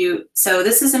this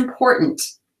is important.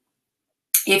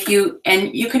 You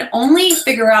can only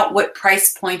figure out what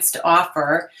price points to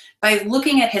offer by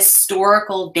looking at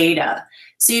historical data.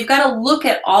 So you've got to look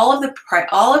at all of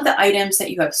the items that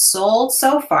you have sold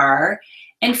so far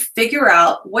and figure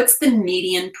out what's the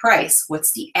median price,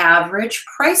 what's the average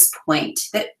price point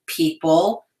that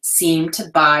people seem to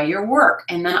buy your work.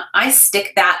 And then I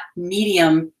stick that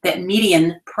median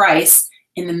price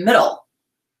in the middle.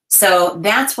 So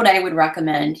that's what I would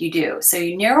recommend you do. So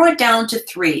you narrow it down to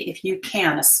 3 if you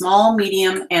can, a small,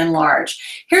 medium, and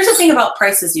large. Here's the thing about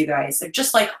prices, you guys. They're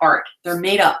just like art. They're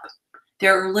made up.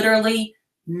 They're literally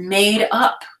made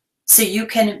up. So you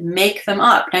can make them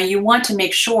up. Now you want to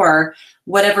make sure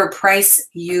whatever price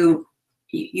you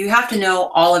have to know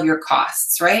all of your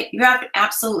costs, right? You have to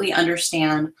absolutely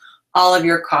understand all of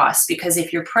your costs, because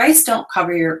if your price don't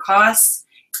cover your costs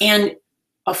and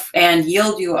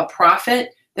yield you a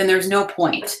profit, then there's no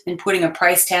point in putting a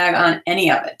price tag on any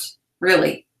of it,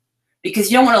 really, because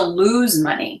you don't want to lose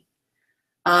money.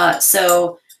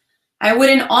 So I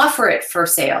wouldn't offer it for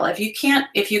sale. If you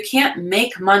can't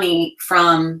make money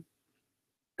from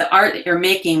the art that you're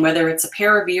making, whether it's a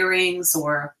pair of earrings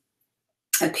or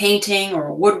a painting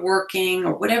or woodworking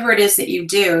or whatever it is that you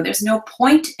do, there's no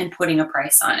point in putting a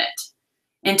price on it.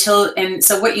 And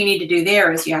so what you need to do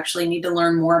there is you actually need to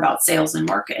learn more about sales and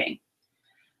marketing.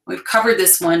 We've covered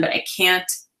this one, but I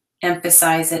can't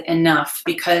emphasize it enough,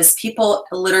 because people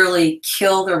literally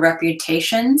kill their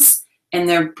reputations and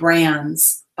their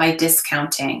brands by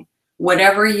discounting.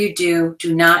 Whatever you do,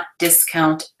 do not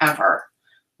discount ever.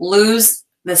 Lose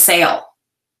the sale.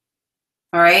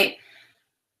 All right?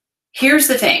 Here's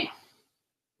the thing.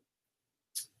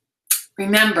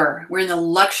 Remember, we're in the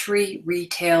luxury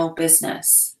retail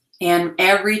business, and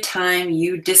every time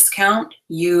you discount,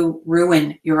 you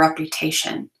ruin your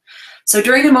reputation. So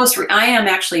I am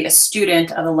actually a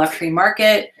student of the luxury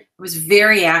market. I was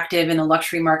very active in the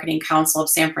Luxury Marketing Council of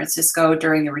San Francisco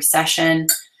during the recession.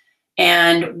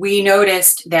 And we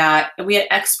noticed that we had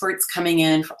experts coming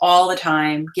in all the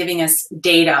time, giving us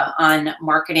data on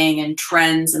marketing and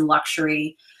trends in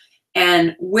luxury.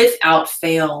 And without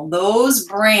fail, those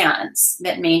brands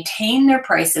that maintained their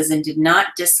prices and did not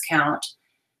discount,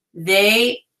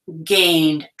 they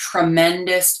gained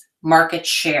tremendous market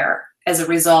share. as a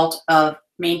result of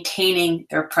maintaining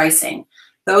their pricing.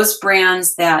 Those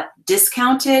brands that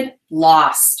discounted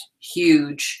lost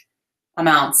huge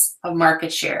amounts of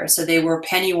market share. So they were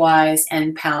penny wise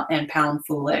and pound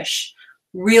foolish.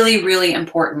 Really, really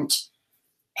important.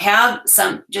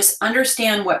 Just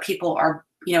understand what people are,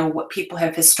 what people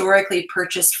have historically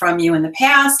purchased from you in the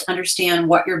past, understand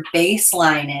what your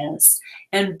baseline is,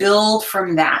 and build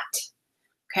from that.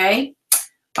 Okay?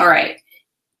 All right.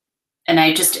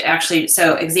 And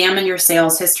so examine your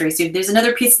sales history. So there's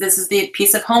another piece, this is the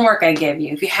piece of homework I give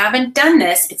you. If you haven't done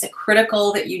this, it's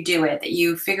critical that you do it, that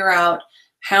you figure out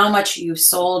how much you've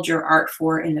sold your art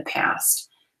for in the past.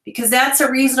 Because that's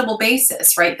a reasonable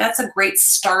basis, right? That's a great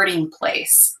starting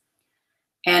place.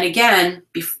 And again,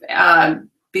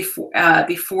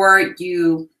 before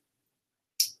you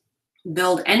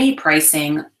build any price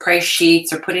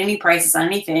sheets, or put any prices on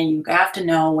anything, you have to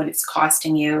know what it's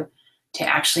costing you to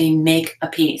actually make a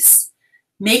piece.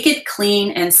 Make it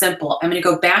clean and simple. I'm going to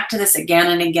go back to this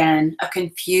again and again. A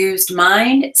confused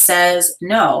mind says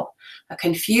no. A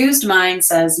confused mind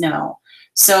says no.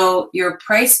 So your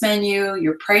price menu,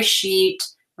 your price sheet,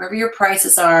 wherever your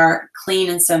prices are, clean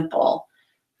and simple.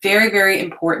 Very, very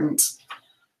important.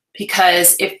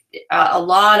 Because if a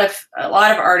lot of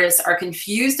artists are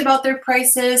confused about their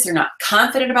prices, they're not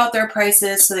confident about their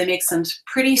prices, so they make some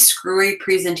pretty screwy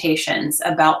presentations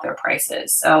about their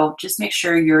prices. So just make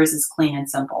sure yours is clean and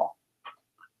simple.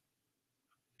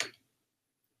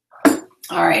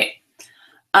 All right.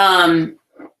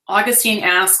 Augustine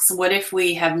asks, what if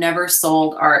we have never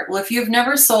sold art? Well, if you've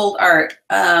never sold art,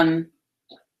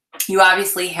 you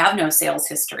obviously have no sales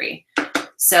history.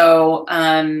 So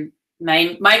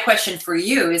my question for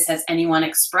you is, has anyone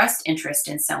expressed interest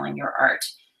in selling your art?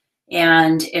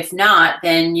 And if not,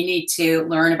 then you need to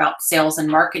learn about sales and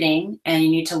marketing, and you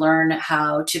need to learn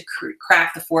how to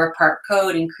crack the 4-part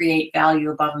code and create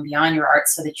value above and beyond your art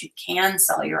so that you can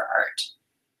sell your art.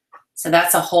 So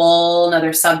that's a whole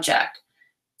nother subject.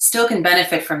 Still can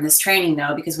benefit from this training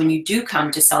though, because when you do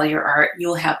come to sell your art,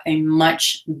 you'll have a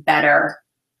much better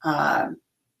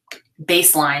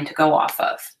baseline to go off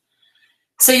of.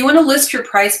 So you want to list your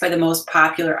price by the most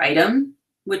popular item,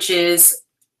 which is,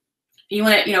 you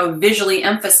want to, visually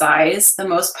emphasize the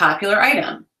most popular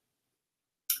item.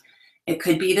 It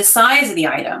could be the size of the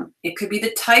item. It could be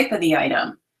the type of the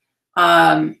item.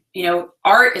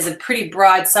 Art is a pretty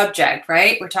broad subject,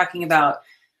 right? We're talking about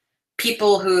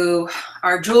people who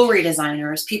are jewelry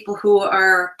designers, people who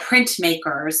are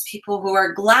printmakers, people who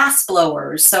are glass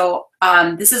blowers. So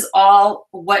this is all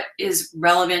what is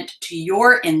relevant to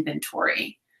your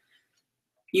inventory.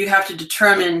 You have to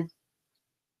determine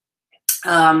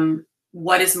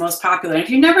what is most popular. And if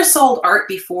you've never sold art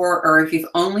before, or if you've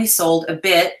only sold a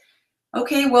bit,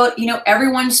 okay, well,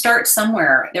 everyone starts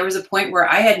somewhere. There was a point where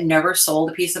I had never sold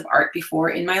a piece of art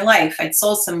before in my life. I'd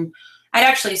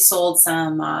actually sold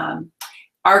some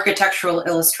architectural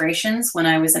illustrations when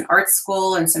I was in art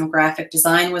school, and some graphic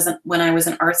design when I was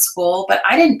in art school, but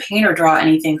I didn't paint or draw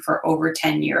anything for over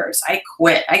 10 years. I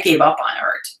quit. I gave up on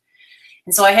art.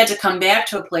 And so I had to come back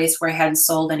to a place where I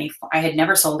had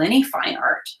never sold any fine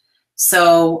art.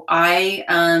 So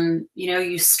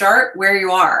you start where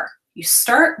you are. You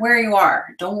start where you are.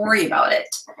 Don't worry about it.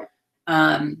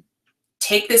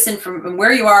 Take this in from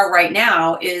where you are right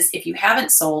now. Is if you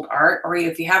haven't sold art, or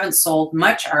if you haven't sold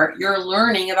much art, you're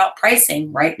learning about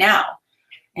pricing right now,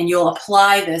 and you'll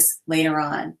apply this later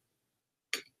on.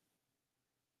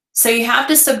 So you have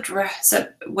to subtract. So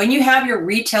when you have your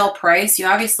retail price,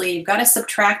 you've got to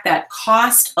subtract that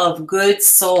cost of goods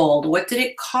sold. What did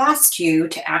it cost you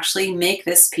to actually make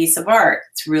this piece of art?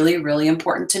 It's really, really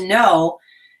important to know.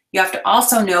 You have to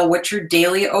also know what your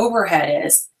daily overhead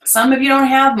is. Some of you don't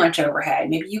have much overhead.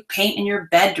 Maybe you paint in your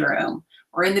bedroom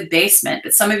or in the basement,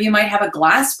 but some of you might have a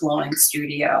glass blowing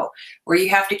studio where you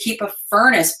have to keep a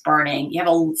furnace burning. You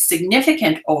have a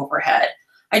significant overhead.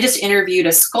 I just interviewed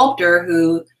a sculptor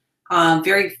who,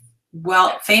 very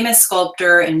famous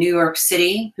sculptor in New York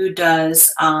City, who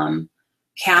does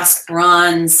cast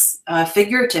bronze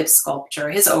figurative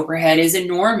sculpture. His overhead is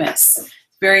enormous. It's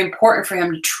very important for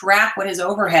him to track what his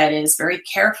overhead is very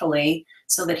carefully,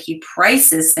 so that he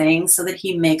prices things so that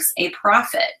he makes a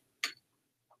profit.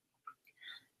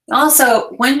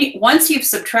 Also, once you've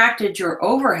subtracted your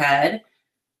overhead,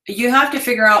 you have to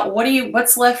figure out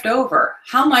what's left over.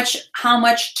 How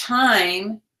much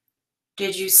time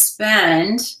did you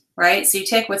spend, right? So you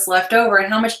take what's left over,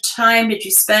 and how much time did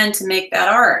you spend to make that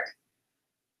art?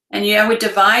 And I would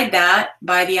divide that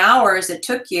by the hours it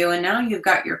took you, and now you've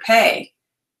got your pay.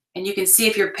 And you can see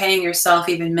if you're paying yourself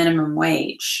even minimum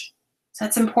wage. So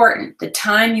that's important. The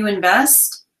time you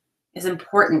invest is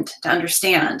important to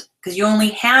understand because you only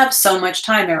have so much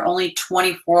time. There are only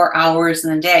 24 hours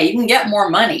in the day. You can get more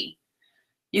money.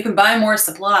 You can buy more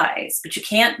supplies, but you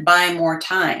can't buy more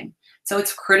time. So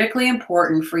it's critically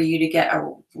important for you to get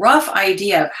a rough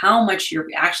idea of how much you're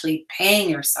actually paying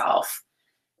yourself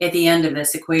at the end of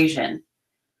this equation.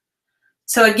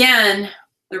 So again,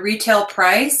 the retail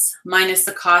price minus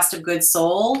the cost of goods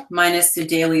sold minus the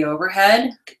daily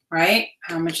overhead, right?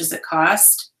 How much does it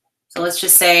cost? So let's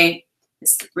just say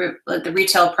it's the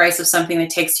retail price of something that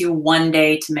takes you 1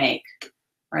 day to make,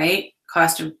 right?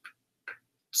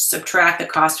 Subtract the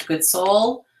cost of goods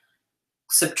sold,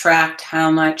 subtract how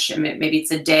much, maybe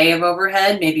it's a day of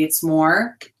overhead, maybe it's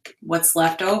more. What's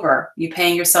left over? You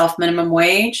paying yourself minimum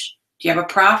wage? Do you have a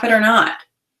profit or not?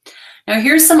 Now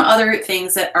here's some other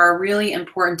things that are really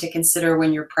important to consider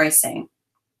when you're pricing.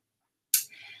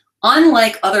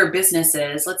 Unlike other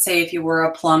businesses, let's say if you were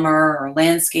a plumber or a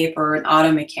landscaper or an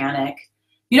auto mechanic,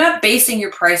 you're not basing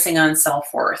your pricing on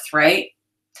self-worth, right?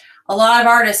 A lot of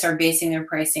artists are basing their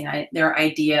pricing on their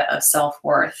idea of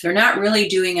self-worth. They're not really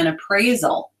doing an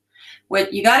appraisal.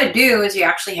 What you got to do is you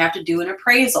actually have to do an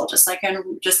appraisal, just like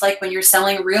when you're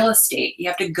selling real estate. You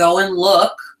have to go and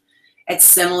look at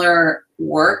similar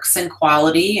works and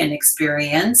quality and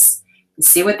experience and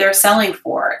see what they're selling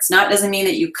for. Doesn't mean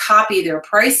that you copy their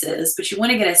prices, but you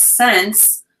want to get a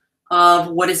sense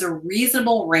of what is a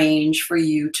reasonable range for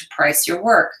you to price your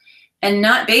work and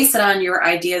not base it on your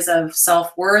ideas of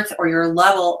self-worth or your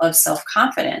level of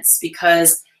self-confidence,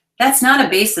 because that's not a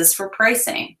basis for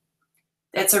pricing.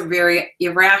 That's a very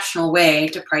irrational way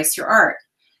to price your art.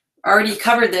 Already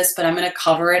covered this, but I'm going to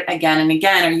cover it again and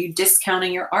again. Are you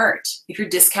discounting your art? If you're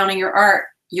discounting your art,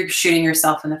 you're shooting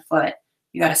yourself in the foot.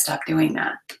 You got to stop doing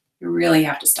that. You really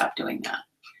have to stop doing that.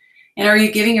 And are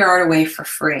you giving your art away for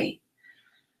free?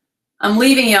 I'm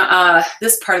leaving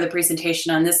this part of the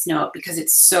presentation on this note because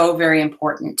it's so very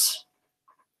important.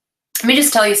 Let me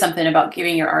just tell you something about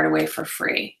giving your art away for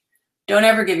free. Don't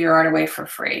ever give your art away for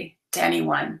free to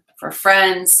anyone, for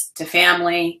friends, to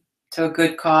family, to a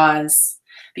good cause.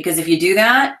 Because if you do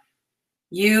that,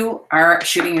 you are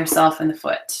shooting yourself in the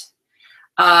foot.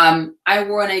 When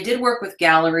I did work with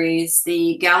galleries,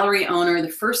 the gallery owner, the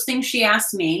first thing she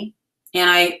asked me, and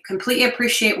I completely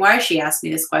appreciate why she asked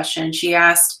me this question, she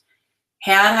asked,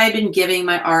 had I been giving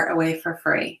my art away for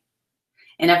free?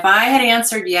 And if I had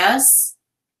answered yes,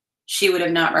 she would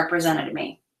have not represented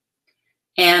me.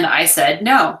 And I said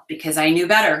no, because I knew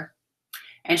better.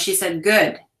 And she said,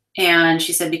 good. And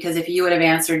she said, because if you would have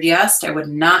answered yes, I would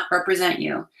not represent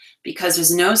you, because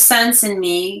there's no sense in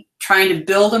me trying to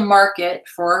build a market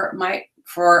for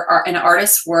an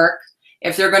artist's work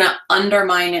if they're going to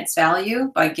undermine its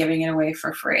value by giving it away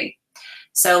for free.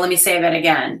 So let me say that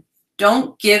again.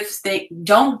 Don't give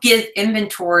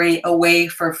inventory away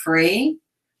for free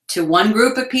to one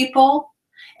group of people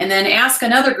and then ask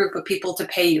another group of people to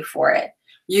pay you for it.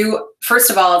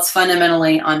 First of all, it's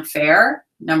fundamentally unfair.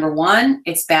 Number one,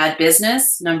 it's bad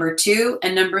business. Number two,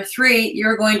 and number three,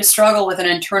 you're going to struggle with an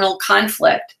internal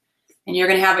conflict, and you're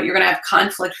going to have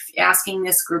conflict asking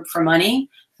this group for money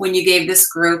when you gave this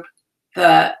group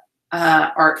the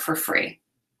art for free.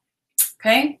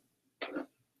 Okay.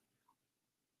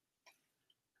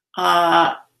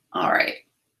 All right.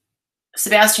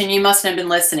 Sebastian, you mustn't have been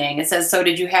listening. It says, so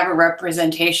did you have a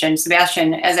representation?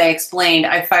 Sebastian, as I explained,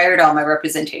 I fired all my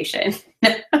representation.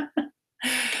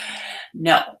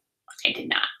 No, I did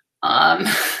not.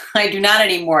 I do not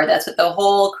anymore. That's what the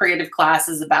whole creative class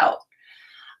is about.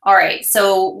 All right,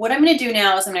 so what I'm going to do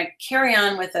now is I'm going to carry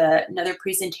on with another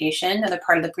presentation, another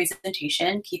part of the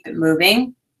presentation. Keep it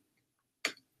moving.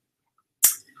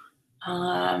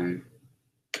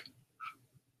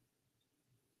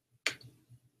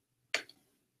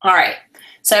 All right,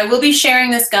 so I will be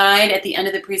sharing this guide at the end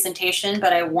of the presentation,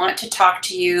 but I want to talk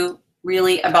to you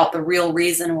really about the real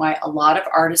reason why a lot of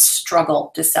artists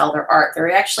struggle to sell their art.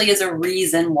 There actually is a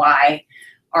reason why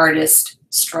artists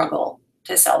struggle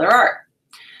to sell their art.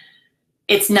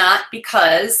 It's not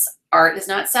because art is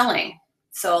not selling.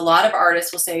 So a lot of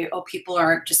artists will say, oh, people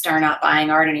are not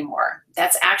buying art anymore.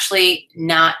 That's actually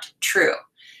not true.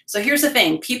 So here's the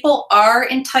thing, people are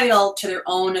entitled to their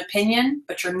own opinion,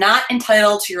 but you're not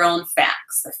entitled to your own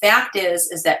facts. The fact is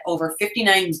that over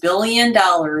 $59 billion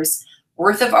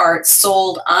worth of art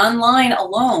sold online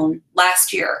alone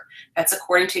last year. That's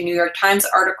according to a New York Times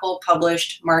article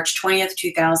published March 20th,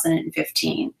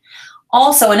 2015.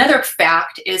 Also, another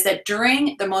fact is that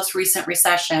during the most recent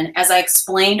recession, as I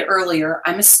explained earlier,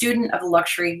 I'm a student of the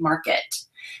luxury market,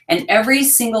 and every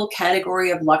single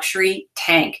category of luxury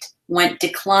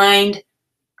declined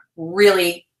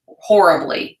really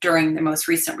horribly during the most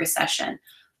recent recession.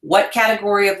 What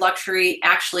category of luxury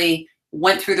actually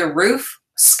went through the roof,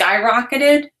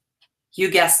 skyrocketed? You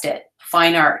guessed it,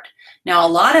 fine art. Now, a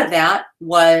lot of that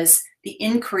was the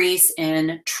increase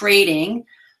in trading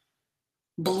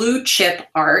blue chip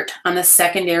art on the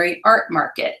secondary art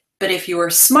market. But if you were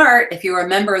smart, if you were a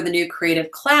member of the new creative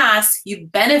class, you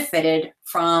benefited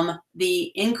from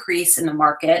the increase in the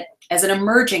market as an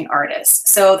emerging artist.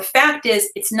 So the fact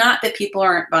is, it's not that people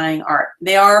aren't buying art.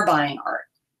 They are buying art.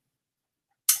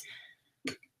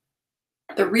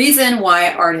 The reason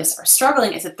why artists are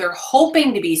struggling is that they're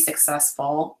hoping to be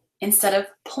successful instead of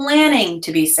planning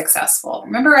to be successful.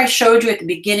 Remember I showed you at the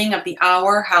beginning of the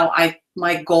hour how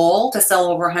my goal to sell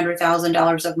over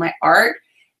 $100,000 of my art,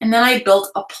 and then I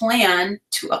built a plan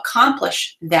to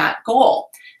accomplish that goal.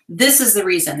 This is the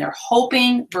reason. They're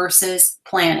hoping versus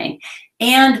planning.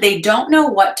 And they don't know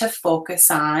what to focus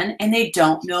on, and they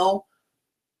don't know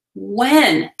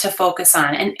when to focus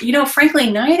on. And, you know,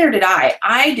 frankly, neither did I.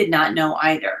 I did not know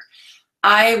either.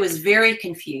 I was very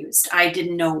confused. I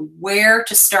didn't know where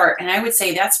to start. And I would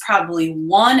say that's probably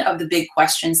one of the big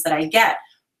questions that I get.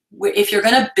 If you're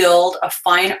going to build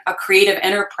a creative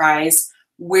enterprise,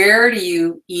 where do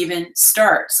you even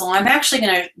start? So I'm actually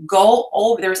going to go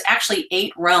over, there's actually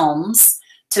 8 realms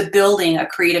to building a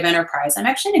creative enterprise. I'm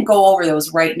actually going to go over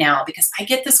those right now because I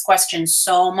get this question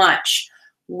so much.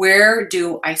 Where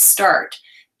do I start?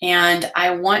 And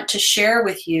I want to share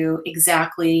with you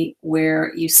exactly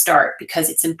where you start because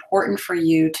it's important for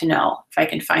you to know. If I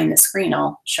can find the screen,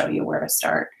 I'll show you where to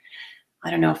start.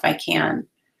 I don't know if I can.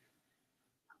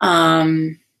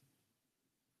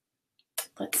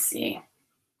 Let's see.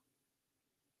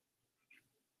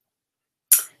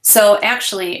 So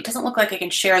actually, it doesn't look like I can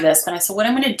share this, but so what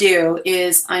I'm going to do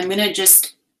is I'm going to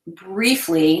just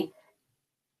briefly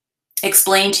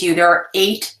explain to you there are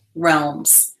 8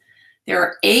 realms. There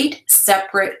are 8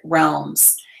 separate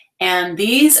realms, and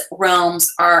these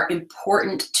realms are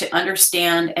important to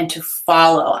understand and to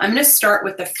follow. I'm going to start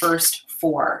with the first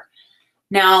 4.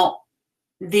 Now,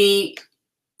 the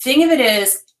thing of it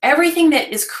is, everything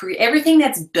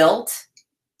that's built,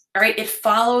 all right, it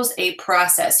follows a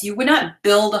process. You would not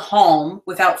build a home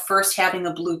without first having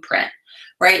a blueprint,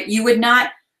 right? You would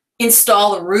not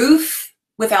install a roof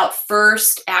without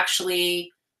first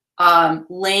actually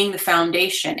laying the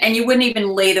foundation. And you wouldn't even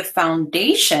lay the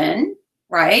foundation,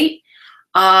 right,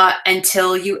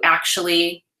 until you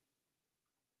actually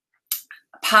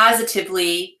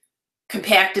positively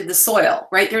compacted the soil,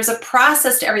 right? There's a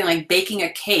process to everything, like baking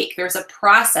a cake. There's a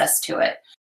process to it.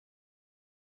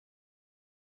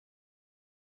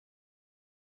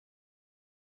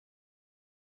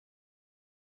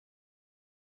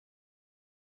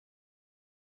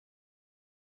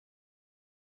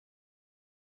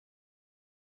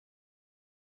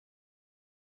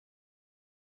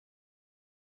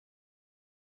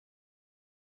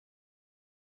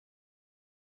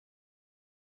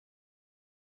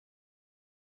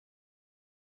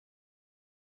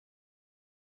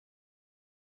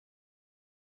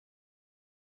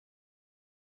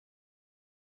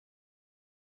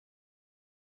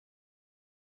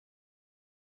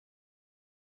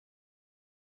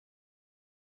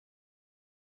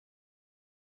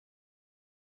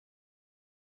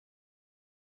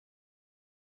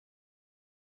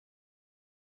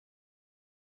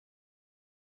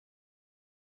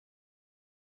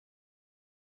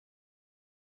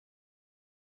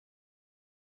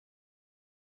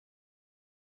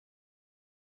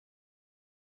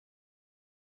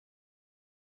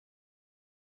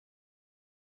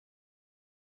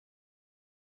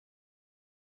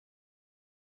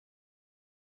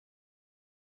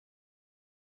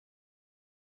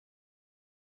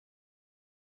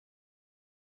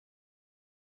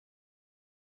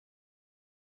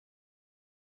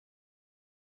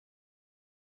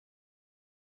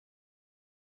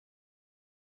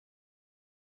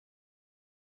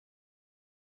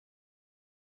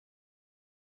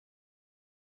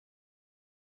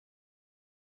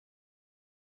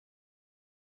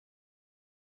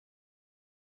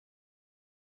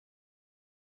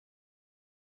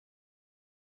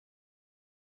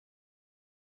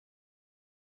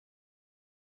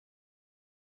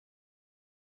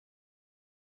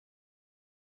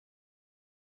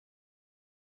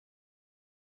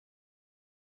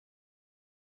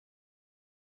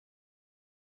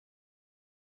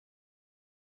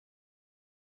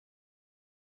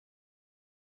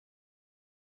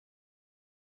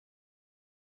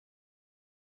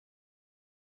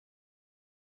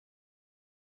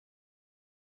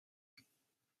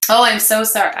 Oh, I'm so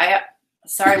sorry.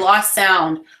 Sorry, lost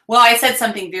sound. Well, I said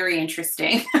something very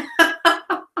interesting.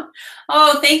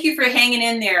 Oh, thank you for hanging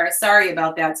in there. Sorry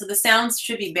about that. So the sounds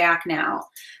should be back now.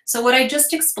 So what I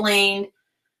just explained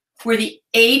were the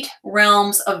 8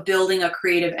 realms of building a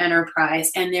creative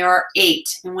enterprise, and there are 8.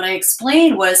 And what I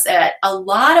explained was that a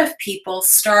lot of people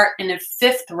start in a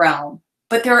 5th realm,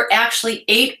 but there are actually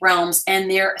 8 realms,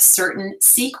 and they're a certain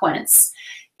sequence.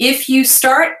 If you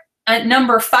start at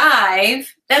number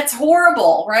 5, that's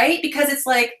horrible, right? Because it's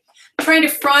like trying to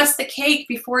frost the cake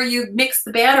before you mix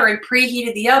the batter and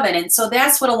preheated the oven. And so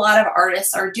that's what a lot of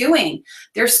artists are doing.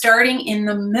 They're starting in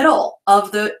the middle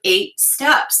of the 8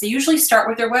 steps. They usually start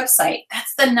with their website.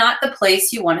 That's not the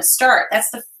place you want to start. That's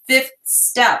the 5th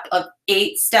step of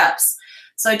 8 steps.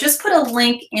 So I just put a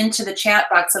link into the chat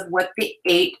box of what the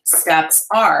 8 steps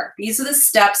are. These are the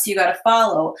steps you got to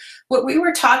follow. What we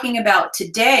were talking about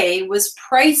today was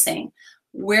pricing.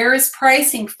 Where does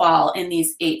pricing fall in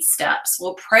these 8 steps?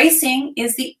 Well, pricing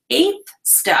is the 8th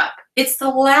step. It's the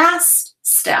last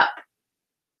step.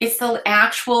 It's the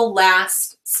actual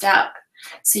last step.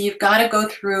 So you've got to go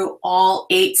through all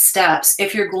 8 steps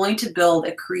if you're going to build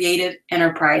a creative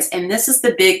enterprise. And this is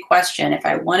the big question. If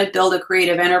I want to build a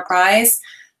creative enterprise,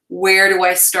 where do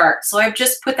I start? So I've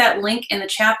just put that link in the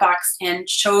chat box and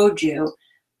showed you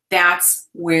that's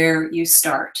where you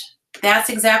start. That's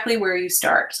exactly where you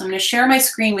start. So I'm going to share my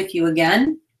screen with you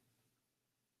again.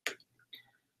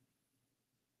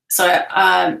 So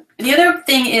the other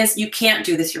thing is you can't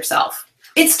do this yourself.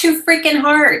 It's too freaking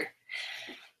hard.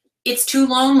 It's too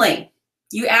lonely.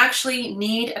 You actually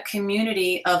need a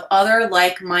community of other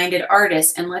like-minded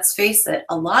artists. And let's face it,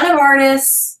 a lot of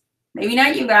artists, maybe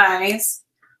not you guys,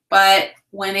 but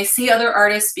when they see other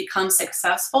artists become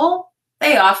successful,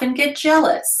 they often get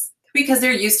jealous because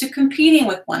they're used to competing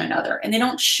with one another and they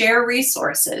don't share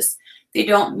resources. They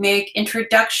don't make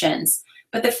introductions.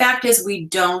 But the fact is we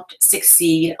don't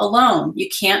succeed alone. You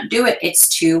can't do it. It's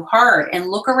too hard. And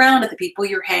look around at the people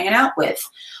you're hanging out with.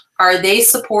 Are they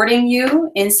supporting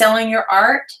you in selling your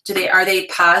art? Are they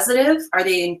positive? Are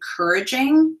they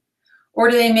encouraging? Or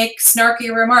do they make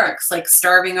snarky remarks like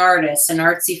starving artists and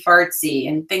artsy fartsy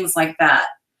and things like that?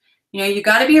 You know, you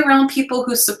got to be around people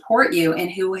who support you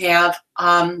and who have,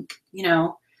 you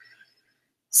know,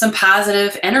 some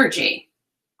positive energy.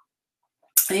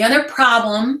 The other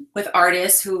problem with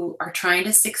artists who are trying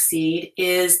to succeed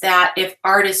is that if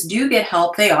artists do get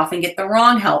help, they often get the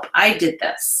wrong help. I did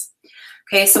this.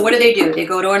 Okay, so what do? They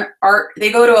go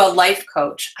to a life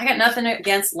coach. I got nothing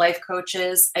against life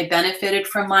coaches. I benefited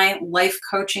from my life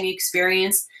coaching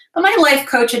experience, but my life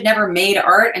coach had never made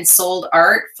art and sold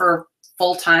art for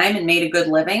full time and made a good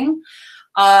living.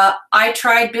 I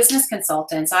tried business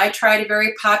consultants. I tried a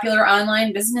very popular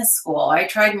online business school. I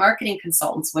tried marketing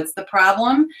consultants. What's the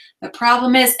problem? The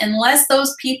problem is unless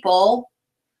those people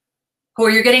who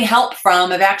you're getting help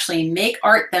from have actually make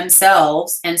art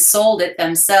themselves and sold it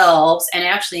themselves and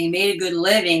actually made a good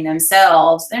living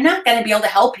themselves, they're not going to be able to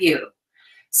help you.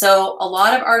 So a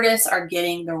lot of artists are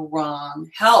getting the wrong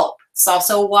help. It's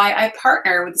also why I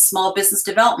partner with the Small Business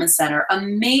Development Center.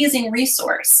 Amazing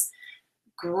resource.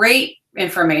 Great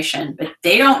information, but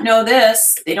they don't know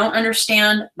this. They don't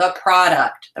understand the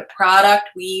product. The product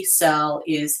we sell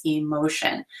is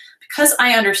emotion. Because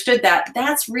I understood that,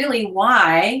 that's really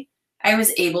why I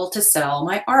was able to sell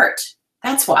my art.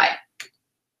 That's why.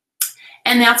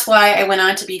 And that's why I went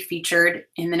on to be featured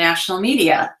in the national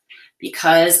media,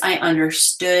 because I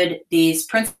understood these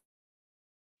principles,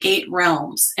 8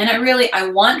 realms. And I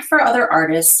want for other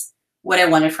artists what I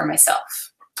wanted for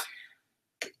myself.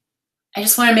 I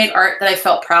just want to make art that I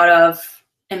felt proud of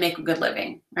and make a good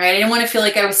living, right? I didn't want to feel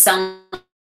like I was selling,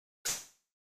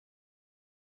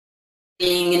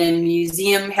 being in a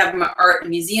museum, having my art in a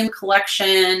museum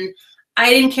collection. I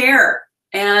didn't care,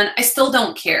 and I still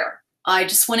don't care. I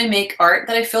just want to make art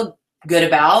that I feel good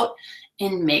about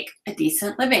and make a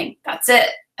decent living. That's it.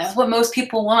 That's what most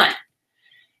people want.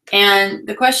 And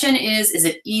the question is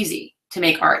it easy to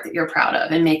make art that you're proud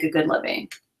of and make a good living?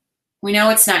 We know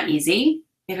it's not easy.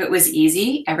 If it was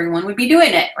easy, everyone would be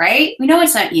doing it, right? We know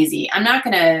it's not easy. I'm not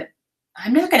gonna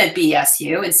BS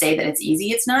you and say that it's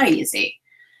easy. It's not easy.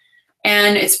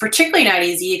 And it's particularly not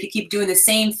easy if you keep doing the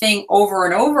same thing over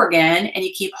and over again and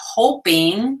you keep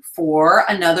hoping for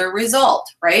another result,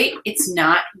 right? It's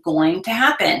not going to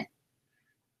happen.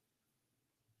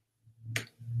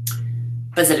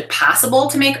 But is it possible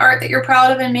to make art that you're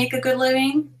proud of and make a good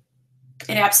living?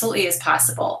 It absolutely is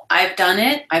possible. I've done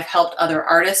it. I've helped other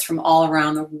artists from all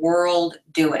around the world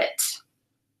do it.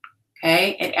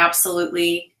 Okay, it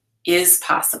absolutely is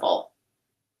possible.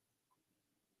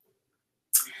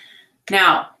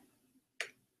 Now,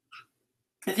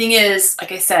 the thing is,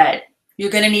 like I said,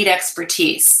 you're going to need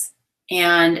expertise.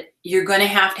 And you're going to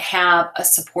have a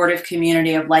supportive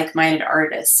community of like-minded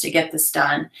artists to get this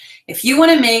done. If you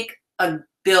want to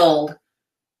build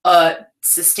a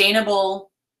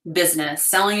sustainable business,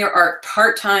 selling your art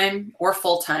part-time or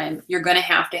full-time, you're going to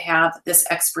have this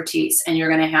expertise, and you're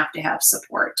going to have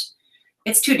support.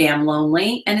 It's too damn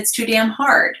lonely, and it's too damn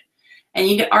hard. And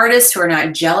you need artists who are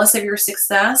not jealous of your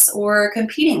success or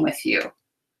competing with you.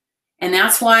 And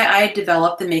that's why I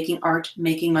developed the Making Art,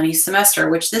 Making Money semester,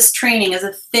 which this training is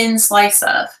a thin slice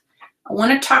of. I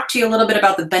want to talk to you a little bit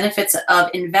about the benefits of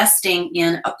investing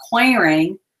in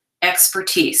acquiring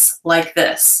expertise like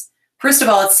this. First of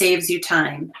all, it saves you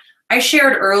time. I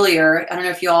shared earlier, I don't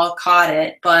know if you all caught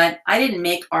it, but I didn't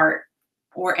make art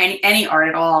or any art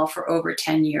at all for over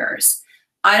 10 years.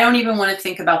 I don't even want to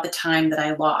think about the time that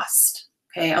I lost.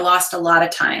 Okay, I lost a lot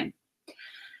of time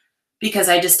because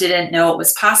I just didn't know it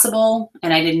was possible,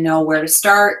 and I didn't know where to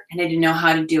start, and I didn't know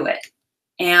how to do it.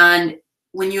 And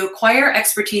when you acquire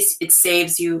expertise, it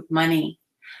saves you money,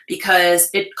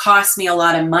 because it cost me a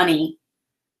lot of money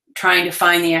trying to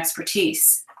find the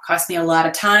expertise. It cost me a lot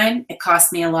of time, it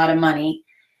cost me a lot of money.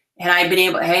 And I've been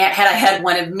able, had I had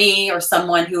one of me or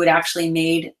someone who had actually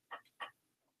made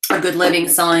a good living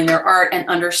selling their art and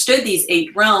understood these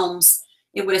 8 realms,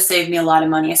 it would have saved me a lot of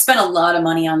money. I spent a lot of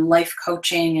money on life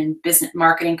coaching and business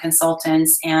marketing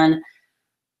consultants, and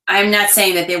I'm not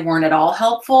saying that they weren't at all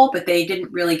helpful, but they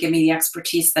didn't really give me the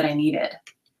expertise that I needed.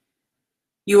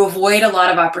 You avoid a lot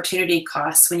of opportunity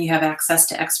costs when you have access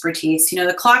to expertise. You know,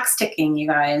 the clock's ticking, you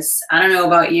guys. I don't know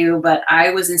about you, but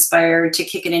I was inspired to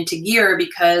kick it into gear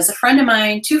because two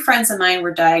friends of mine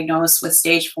were diagnosed with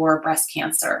stage 4 breast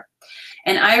cancer.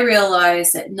 And I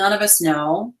realized that none of us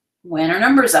know when our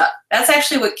number's up. That's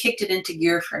actually what kicked it into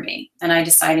gear for me. And I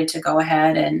decided to go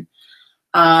ahead and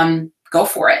go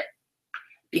for it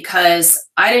because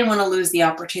I didn't want to lose the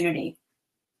opportunity.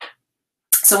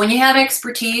 So when you have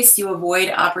expertise, you avoid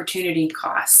opportunity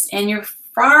costs, and you're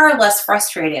far less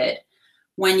frustrated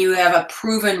when you have a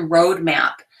proven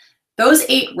roadmap. Those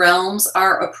 8 realms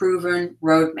are a proven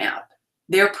roadmap.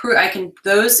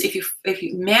 If you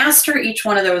master each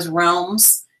one of those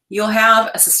realms, you'll have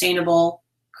a sustainable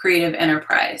creative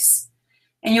enterprise,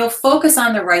 and you'll focus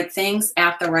on the right things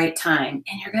at the right time,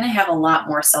 and you're going to have a lot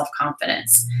more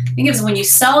self-confidence. Because when you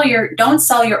don't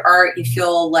sell your art, you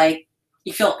feel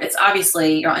it's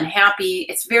obviously you're unhappy.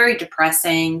 It's very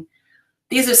depressing.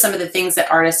 These are some of the things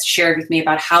that artists shared with me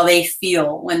about how they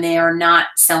feel when they are not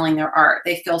selling their art.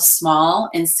 They feel small,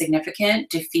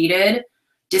 insignificant, defeated,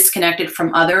 disconnected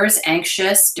from others,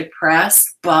 anxious,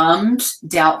 depressed, bummed,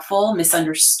 doubtful,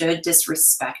 misunderstood,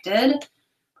 disrespected.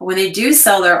 But when they do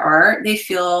sell their art, they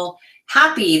feel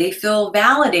happy, they feel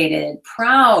validated,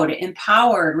 proud,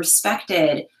 empowered,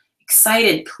 respected,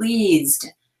 excited, pleased,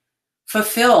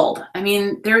 fulfilled. I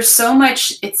mean, there's so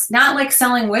much. It's not like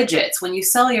selling widgets. When you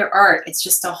sell your art, it's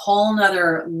just a whole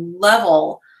nother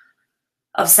level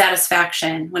of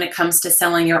satisfaction when it comes to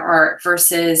selling your art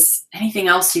versus anything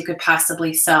else you could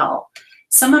possibly sell.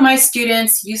 Some of my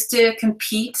students used to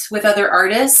compete with other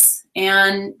artists,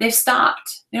 and they've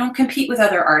stopped. They don't compete with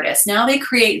other artists. Now they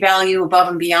create value above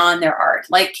and beyond their art.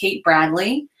 Like Kate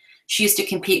Bradley, she used to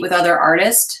compete with other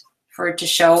artists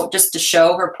just to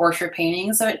show her portrait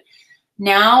paintings. But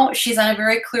now she's on a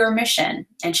very clear mission,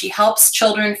 and she helps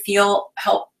children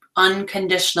help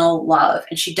unconditional love,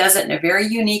 and she does it in a very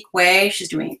unique way. She's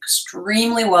doing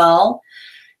extremely well.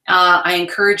 I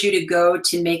encourage you to go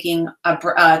to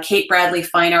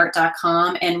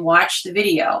KateBradleyFineArt.com and watch the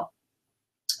video,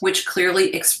 which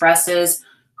clearly expresses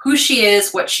who she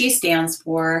is, what she stands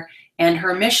for, and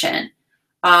her mission.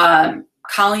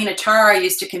 Colleen Atara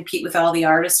used to compete with all the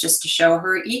artists just to show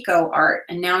her eco art,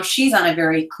 and now she's on a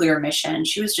very clear mission.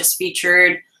 She was just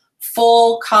featured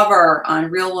full cover on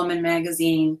Real Woman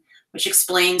magazine, which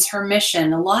explains her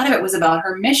mission. A lot of it was about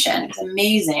her mission. It was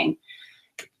amazing.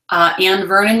 Anne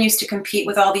Vernon used to compete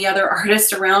with all the other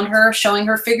artists around her, showing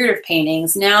her figurative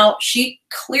paintings. Now she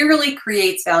clearly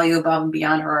creates value above and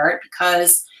beyond her art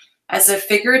because as a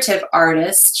figurative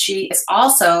artist, she is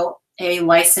also a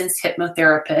licensed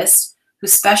hypnotherapist who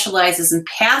specializes in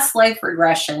past life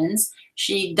regressions.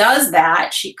 She does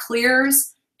that. She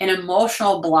clears an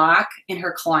emotional block in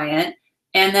her client,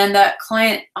 and then the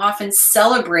client often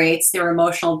celebrates their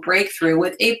emotional breakthrough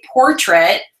with a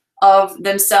portrait of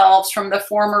themselves from the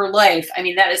former life. I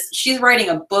mean, she's writing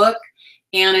a book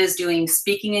and is doing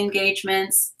speaking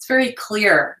engagements. It's very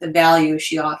clear the value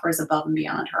she offers above and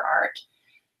beyond her art.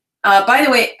 By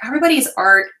the way, everybody's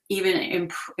art even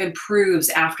improves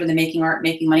after the Making Art,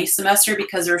 Making Money semester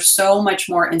because they're so much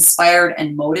more inspired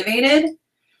and motivated.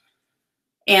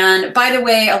 And by the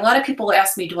way, a lot of people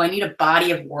ask me, do I need a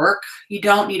body of work? You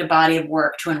don't need a body of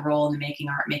work to enroll in the Making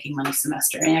Art, Making Money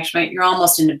semester. And actually, you're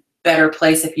almost in a better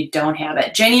place if you don't have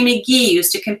it. Jenny McGee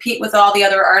used to compete with all the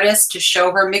other artists to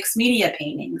show her mixed media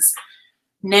paintings.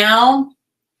 Now,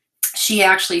 she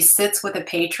actually sits with a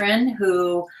patron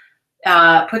who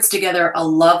puts together a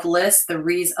love list,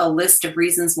 a list of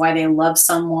reasons why they love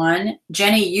someone.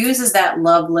 Jenny uses that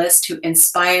love list to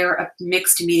inspire a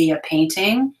mixed media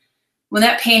painting. When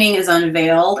that painting is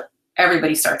unveiled,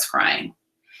 everybody starts crying.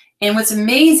 And what's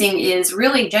amazing is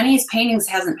really Jenny's paintings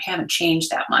haven't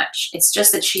changed that much. It's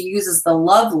just that she uses the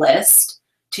love list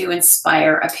to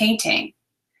inspire a painting.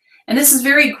 And this is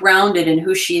very grounded in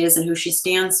who she is and who she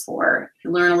stands for. If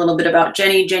you learn a little bit about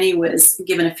Jenny, Jenny was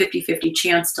given a 50-50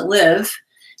 chance to live.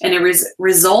 And as a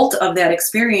result of that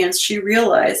experience, she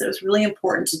realized it was really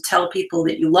important to tell people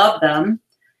that you love them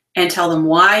and tell them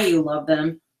why you love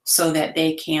them so that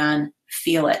they can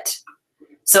feel it.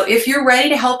 So if you're ready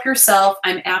to help yourself,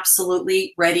 I'm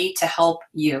absolutely ready to help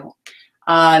you.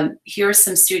 Here are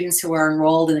some students who are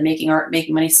enrolled in the Making Art,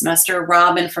 Making Money semester.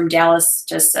 Robin from Dallas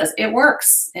just says, it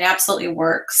works. It absolutely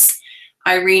works.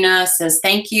 Irina says,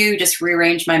 thank you. Just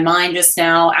rearranged my mind just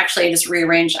now. Actually, I just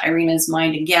rearranged Irina's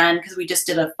mind again because we just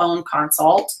did a phone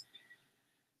consult.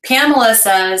 Pamela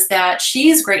says that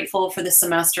she's grateful for the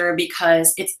semester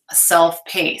because it's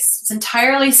self-paced. It's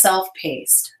entirely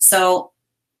self-paced. So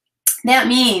that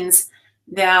means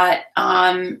that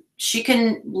she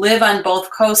can live on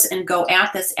both coasts and go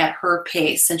at this at her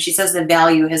pace. And she says the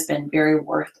value has been very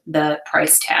worth the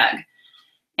price tag.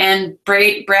 And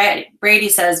Brady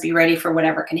says, be ready for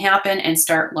whatever can happen and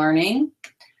start learning.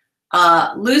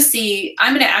 Lucy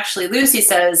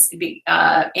says,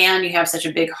 Anne, you have such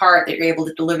a big heart that you're able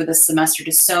to deliver this semester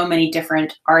to so many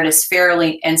different artists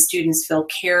fairly, and students feel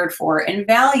cared for and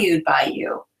valued by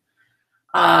you.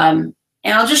 And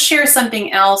I'll just share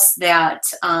something else that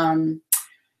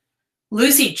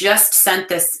Lucy just sent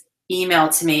this email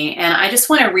to me, and I just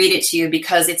want to read it to you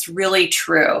because it's really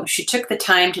true. She took the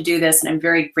time to do this, and I'm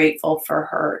very grateful for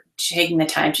her taking the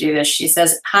time to do this. She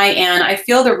says, hi, Anne, I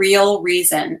feel the real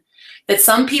reason that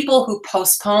some people who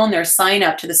postpone their sign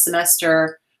up to the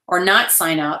semester or not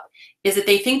sign up is that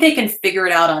they think they can figure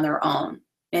it out on their own.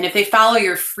 And if they follow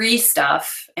your free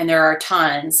stuff, and there are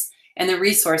tons, and the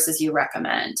resources you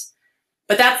recommend.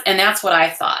 But that's what I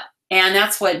thought. And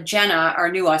that's what Jenna, our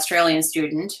new Australian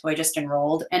student, who I just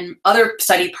enrolled, and other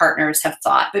study partners have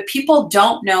thought. But people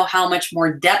don't know how much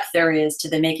more depth there is to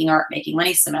the Making Art, Making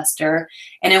Money semester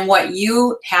and in what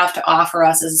you have to offer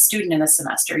us as a student in the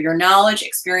semester. Your knowledge,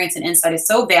 experience, and insight is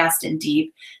so vast and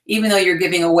deep. Even though you're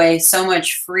giving away so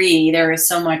much free, there is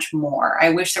so much more. I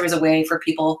wish there was a way for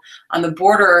people on the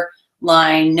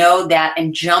borderline know that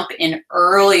and jump in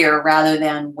earlier rather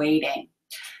than waiting.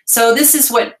 So this is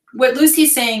what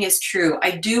Lucy's saying is true.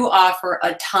 I do offer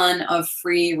a ton of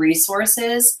free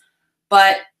resources,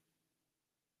 but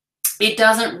it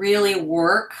doesn't really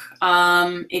work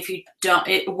if you don't.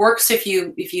 It works if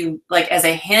you like as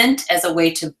a hint, as a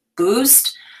way to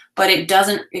boost, but it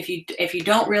doesn't if you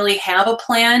don't really have a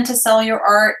plan to sell your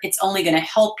art. It's only going to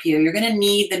help you. You're going to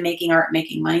need the Making Art,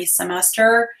 Making Money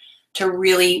semester to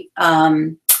really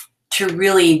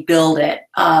build it.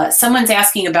 Someone's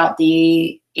asking about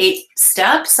the 8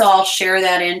 steps, so I'll share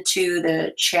that into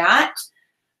the chat.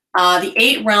 The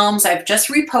 8 realms, I've just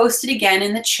reposted again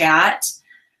in the chat.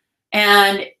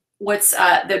 And what's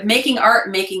the Making Art,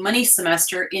 Making Money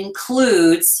semester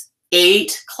includes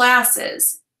 8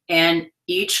 classes, and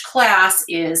each class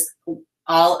is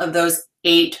all of those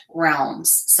 8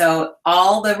 realms. So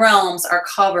all the realms are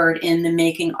covered in the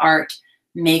Making Art,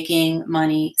 Making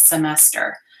Money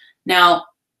semester. Now,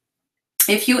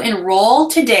 if you enroll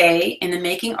today in the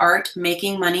Making Art,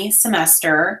 Making Money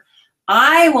semester,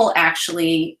 I will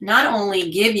actually not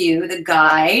only give you the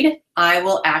guide, I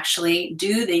will actually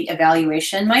do the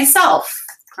evaluation myself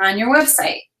on your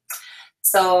website.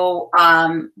 So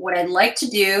what I'd like to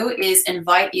do is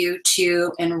invite you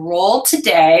to enroll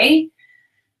today,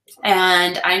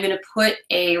 and I'm going to put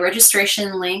a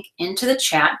registration link into the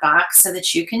chat box so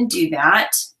that you can do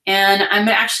that. And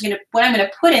what I'm going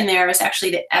to put in there is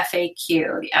actually the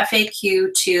FAQ. The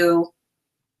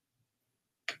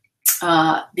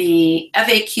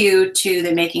FAQ to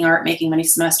the Making Art, Making Money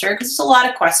semester, because there's a lot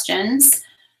of questions,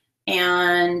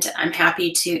 and I'm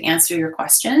happy to answer your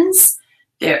questions.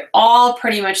 They're all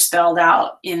pretty much spelled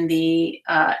out in the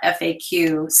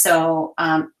FAQ. So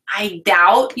I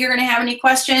doubt you're going to have any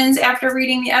questions after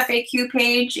reading the FAQ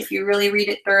page if you really read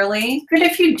it thoroughly. But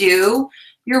if you do,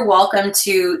 you're welcome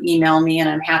to email me, and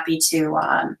I'm happy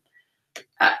to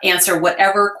answer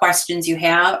whatever questions you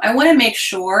have. I want to make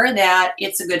sure that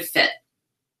it's a good fit.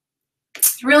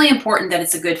 It's really important that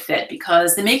it's a good fit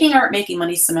because the Making Art, Making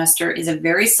Money semester is a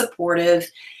very supportive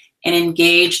and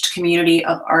engaged community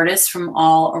of artists from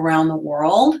all around the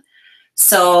world.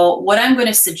 So what I'm going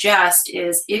to suggest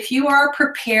is if you are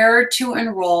prepared to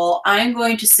enroll, I'm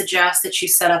going to suggest that you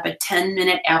set up a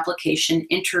 10-minute application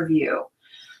interview.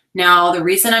 Now, the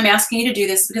reason I'm asking you to do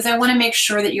this is because I want to make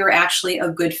sure that you're actually a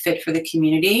good fit for the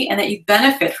community and that you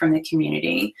benefit from the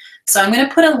community. So I'm going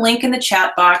to put a link in the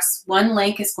chat box. One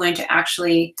link is going to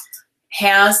actually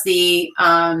has the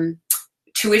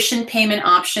tuition payment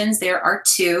options. There are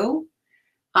 2.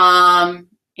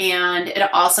 And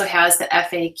it also has the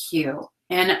FAQ.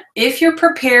 And if you're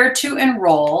prepared to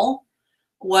enroll,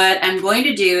 what I'm going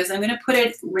to do is I'm going to put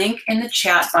a link in the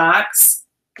chat box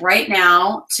right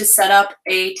now to set up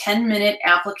a 10-minute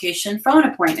application phone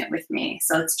appointment with me.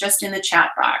 So it's just in the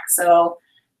chat box. So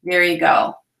there you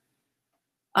go.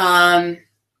 I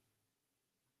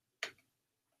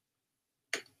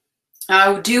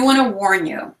do want to warn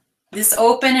you. This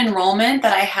open enrollment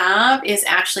that I have is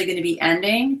actually going to be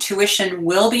ending. Tuition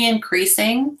will be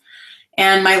increasing,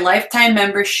 and my lifetime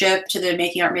membership to the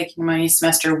Making Art, Making Money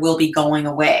semester will be going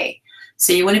away.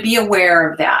 So you want to be aware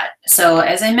of that. So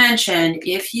as I mentioned,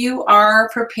 if you are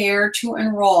prepared to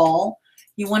enroll,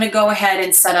 you want to go ahead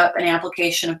and set up an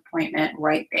application appointment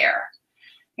right there.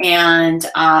 And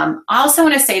I also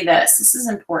want to say this. This is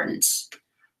important.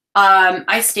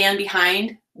 I stand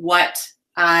behind what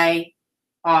I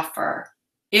offer.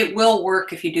 It will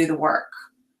work if you do the work.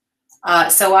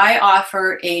 So I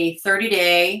offer a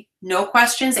 30-day, no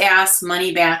questions asked,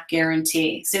 money back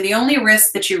guarantee. So the only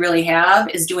risk that you really have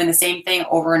is doing the same thing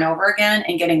over and over again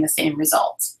and getting the same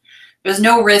results. There's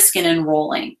no risk in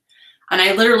enrolling. And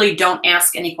I literally don't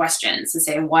ask any questions to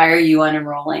say, why are you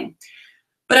unenrolling?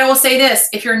 But I will say this,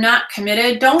 if you're not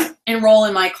committed, don't enroll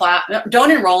in my class. Don't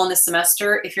enroll in this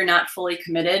semester if you're not fully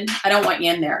committed. I don't want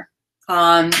you in there.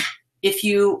 If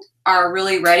you are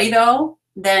really ready though,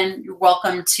 then you're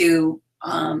welcome to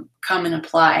come and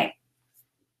apply.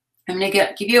 I'm going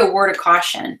to give you a word of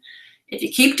caution. If you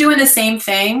keep doing the same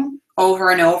thing over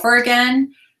and over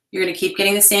again, you're going to keep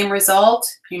getting the same result.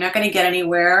 You're not going to get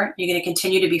anywhere. You're going to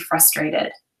continue to be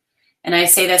frustrated. And I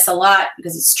say this a lot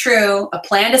because it's true. A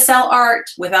plan to sell art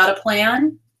without a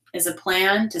plan is a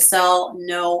plan to sell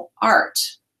no art.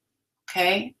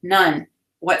 Okay? None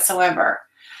whatsoever.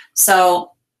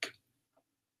 So,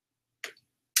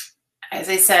 as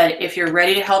I said, if you're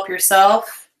ready to help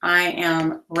yourself, I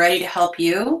am ready to help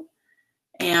you.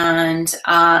 And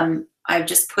I've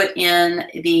just put in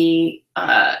the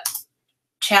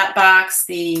chat box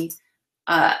the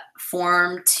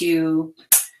form to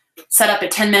set up a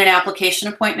 10-minute application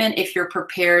appointment if you're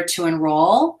prepared to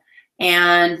enroll.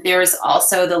 And there's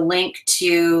also the link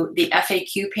to the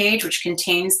FAQ page, which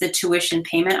contains the tuition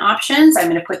payment options. I'm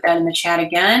going to put that in the chat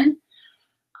again.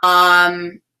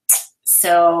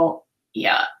 So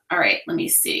yeah, all right, let me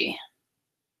see.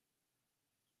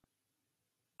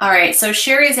 All right, so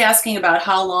Sherry is asking about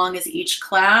how long is each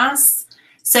class.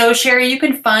 So Sherry, you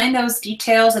can find those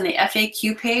details in the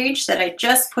FAQ page that I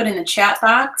just put in the chat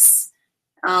box.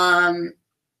 And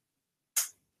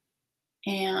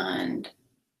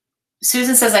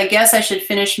Susan says, I guess I should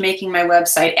finish making my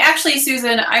website. Actually,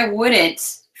 Susan, I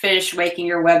wouldn't finish making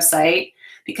your website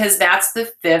because that's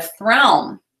the 5th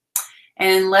realm.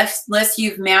 And unless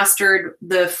you've mastered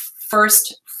the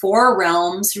first 4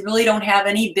 realms, you really don't have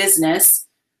any business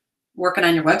working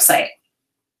on your website.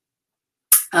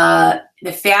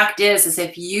 The fact is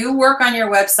if you work on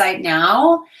your website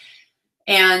now,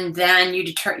 and then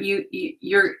you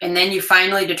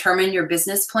finally determine your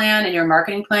business plan and your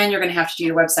marketing plan, you're going to have to do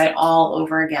your website all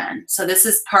over again. So this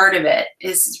is part of it.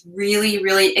 It's really,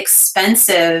 really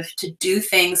expensive to do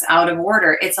things out of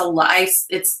order. It's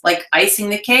like icing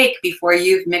the cake before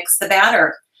you've mixed the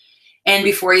batter and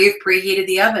before you've preheated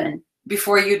the oven.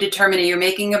 Before you determine, are you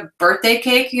making a birthday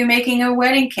cake? Are you making a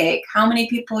wedding cake? How many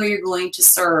people are you going to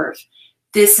serve?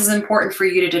 This is important for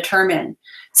you to determine.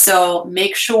 So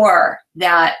make sure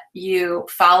that you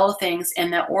follow things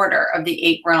in the order of the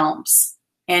 8 realms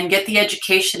and get the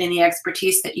education and the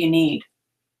expertise that you need.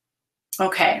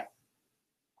 Okay.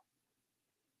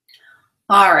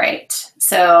 All right.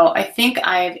 So I think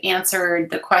I've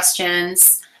answered the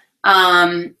questions.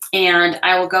 And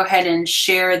I will go ahead and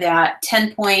share that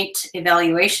 10-point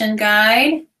evaluation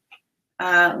guide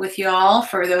with you all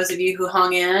for those of you who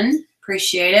hung in.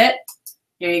 Appreciate it.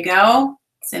 There you go.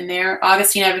 It's in there.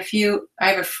 Augustine, I have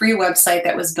a free website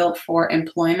that was built for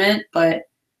employment, but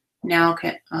now,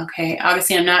 okay,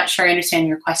 Augustine, I'm not sure I understand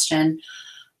your question.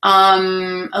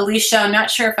 Alicia, I'm not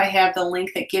sure if I have the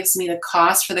link that gives me the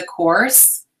cost for the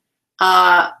course.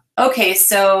 Okay,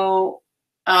 so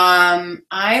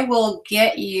I will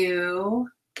get you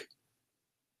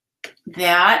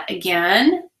that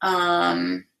again.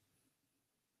 The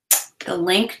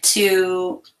link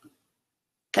to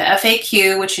the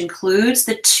FAQ, which includes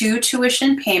the 2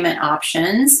 tuition payment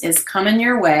options, is coming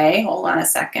your way. Hold on a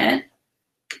second.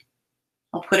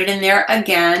 I'll put it in there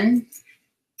again.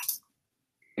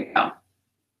 Here we go.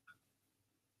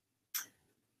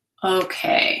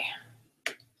 Okay.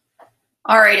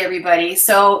 All right, everybody.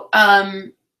 So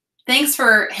thanks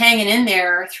for hanging in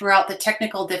there throughout the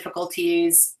technical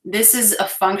difficulties. This is a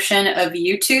function of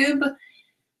YouTube,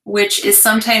 which is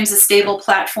sometimes a stable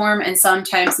platform and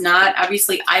sometimes not.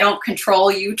 Obviously, I don't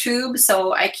control YouTube,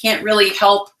 so I can't really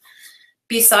help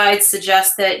besides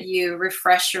suggest that you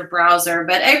refresh your browser.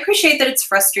 But I appreciate that it's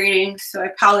frustrating, so I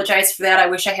apologize for that. I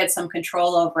wish I had some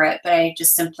control over it, but I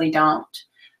just simply don't.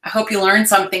 I hope you learned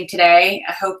something today.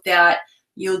 I hope that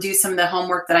you'll do some of the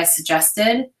homework that I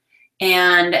suggested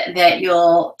and that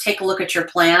you'll take a look at your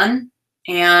plan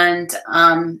and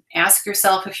ask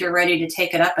yourself if you're ready to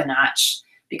take it up a notch,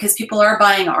 because people are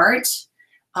buying art,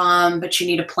 but you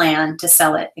need a plan to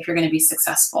sell it if you're going to be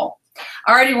successful.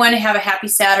 I already want to have a happy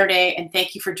Saturday, and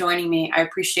thank you for joining me. I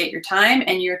appreciate your time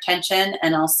and your attention,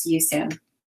 and I'll see you soon.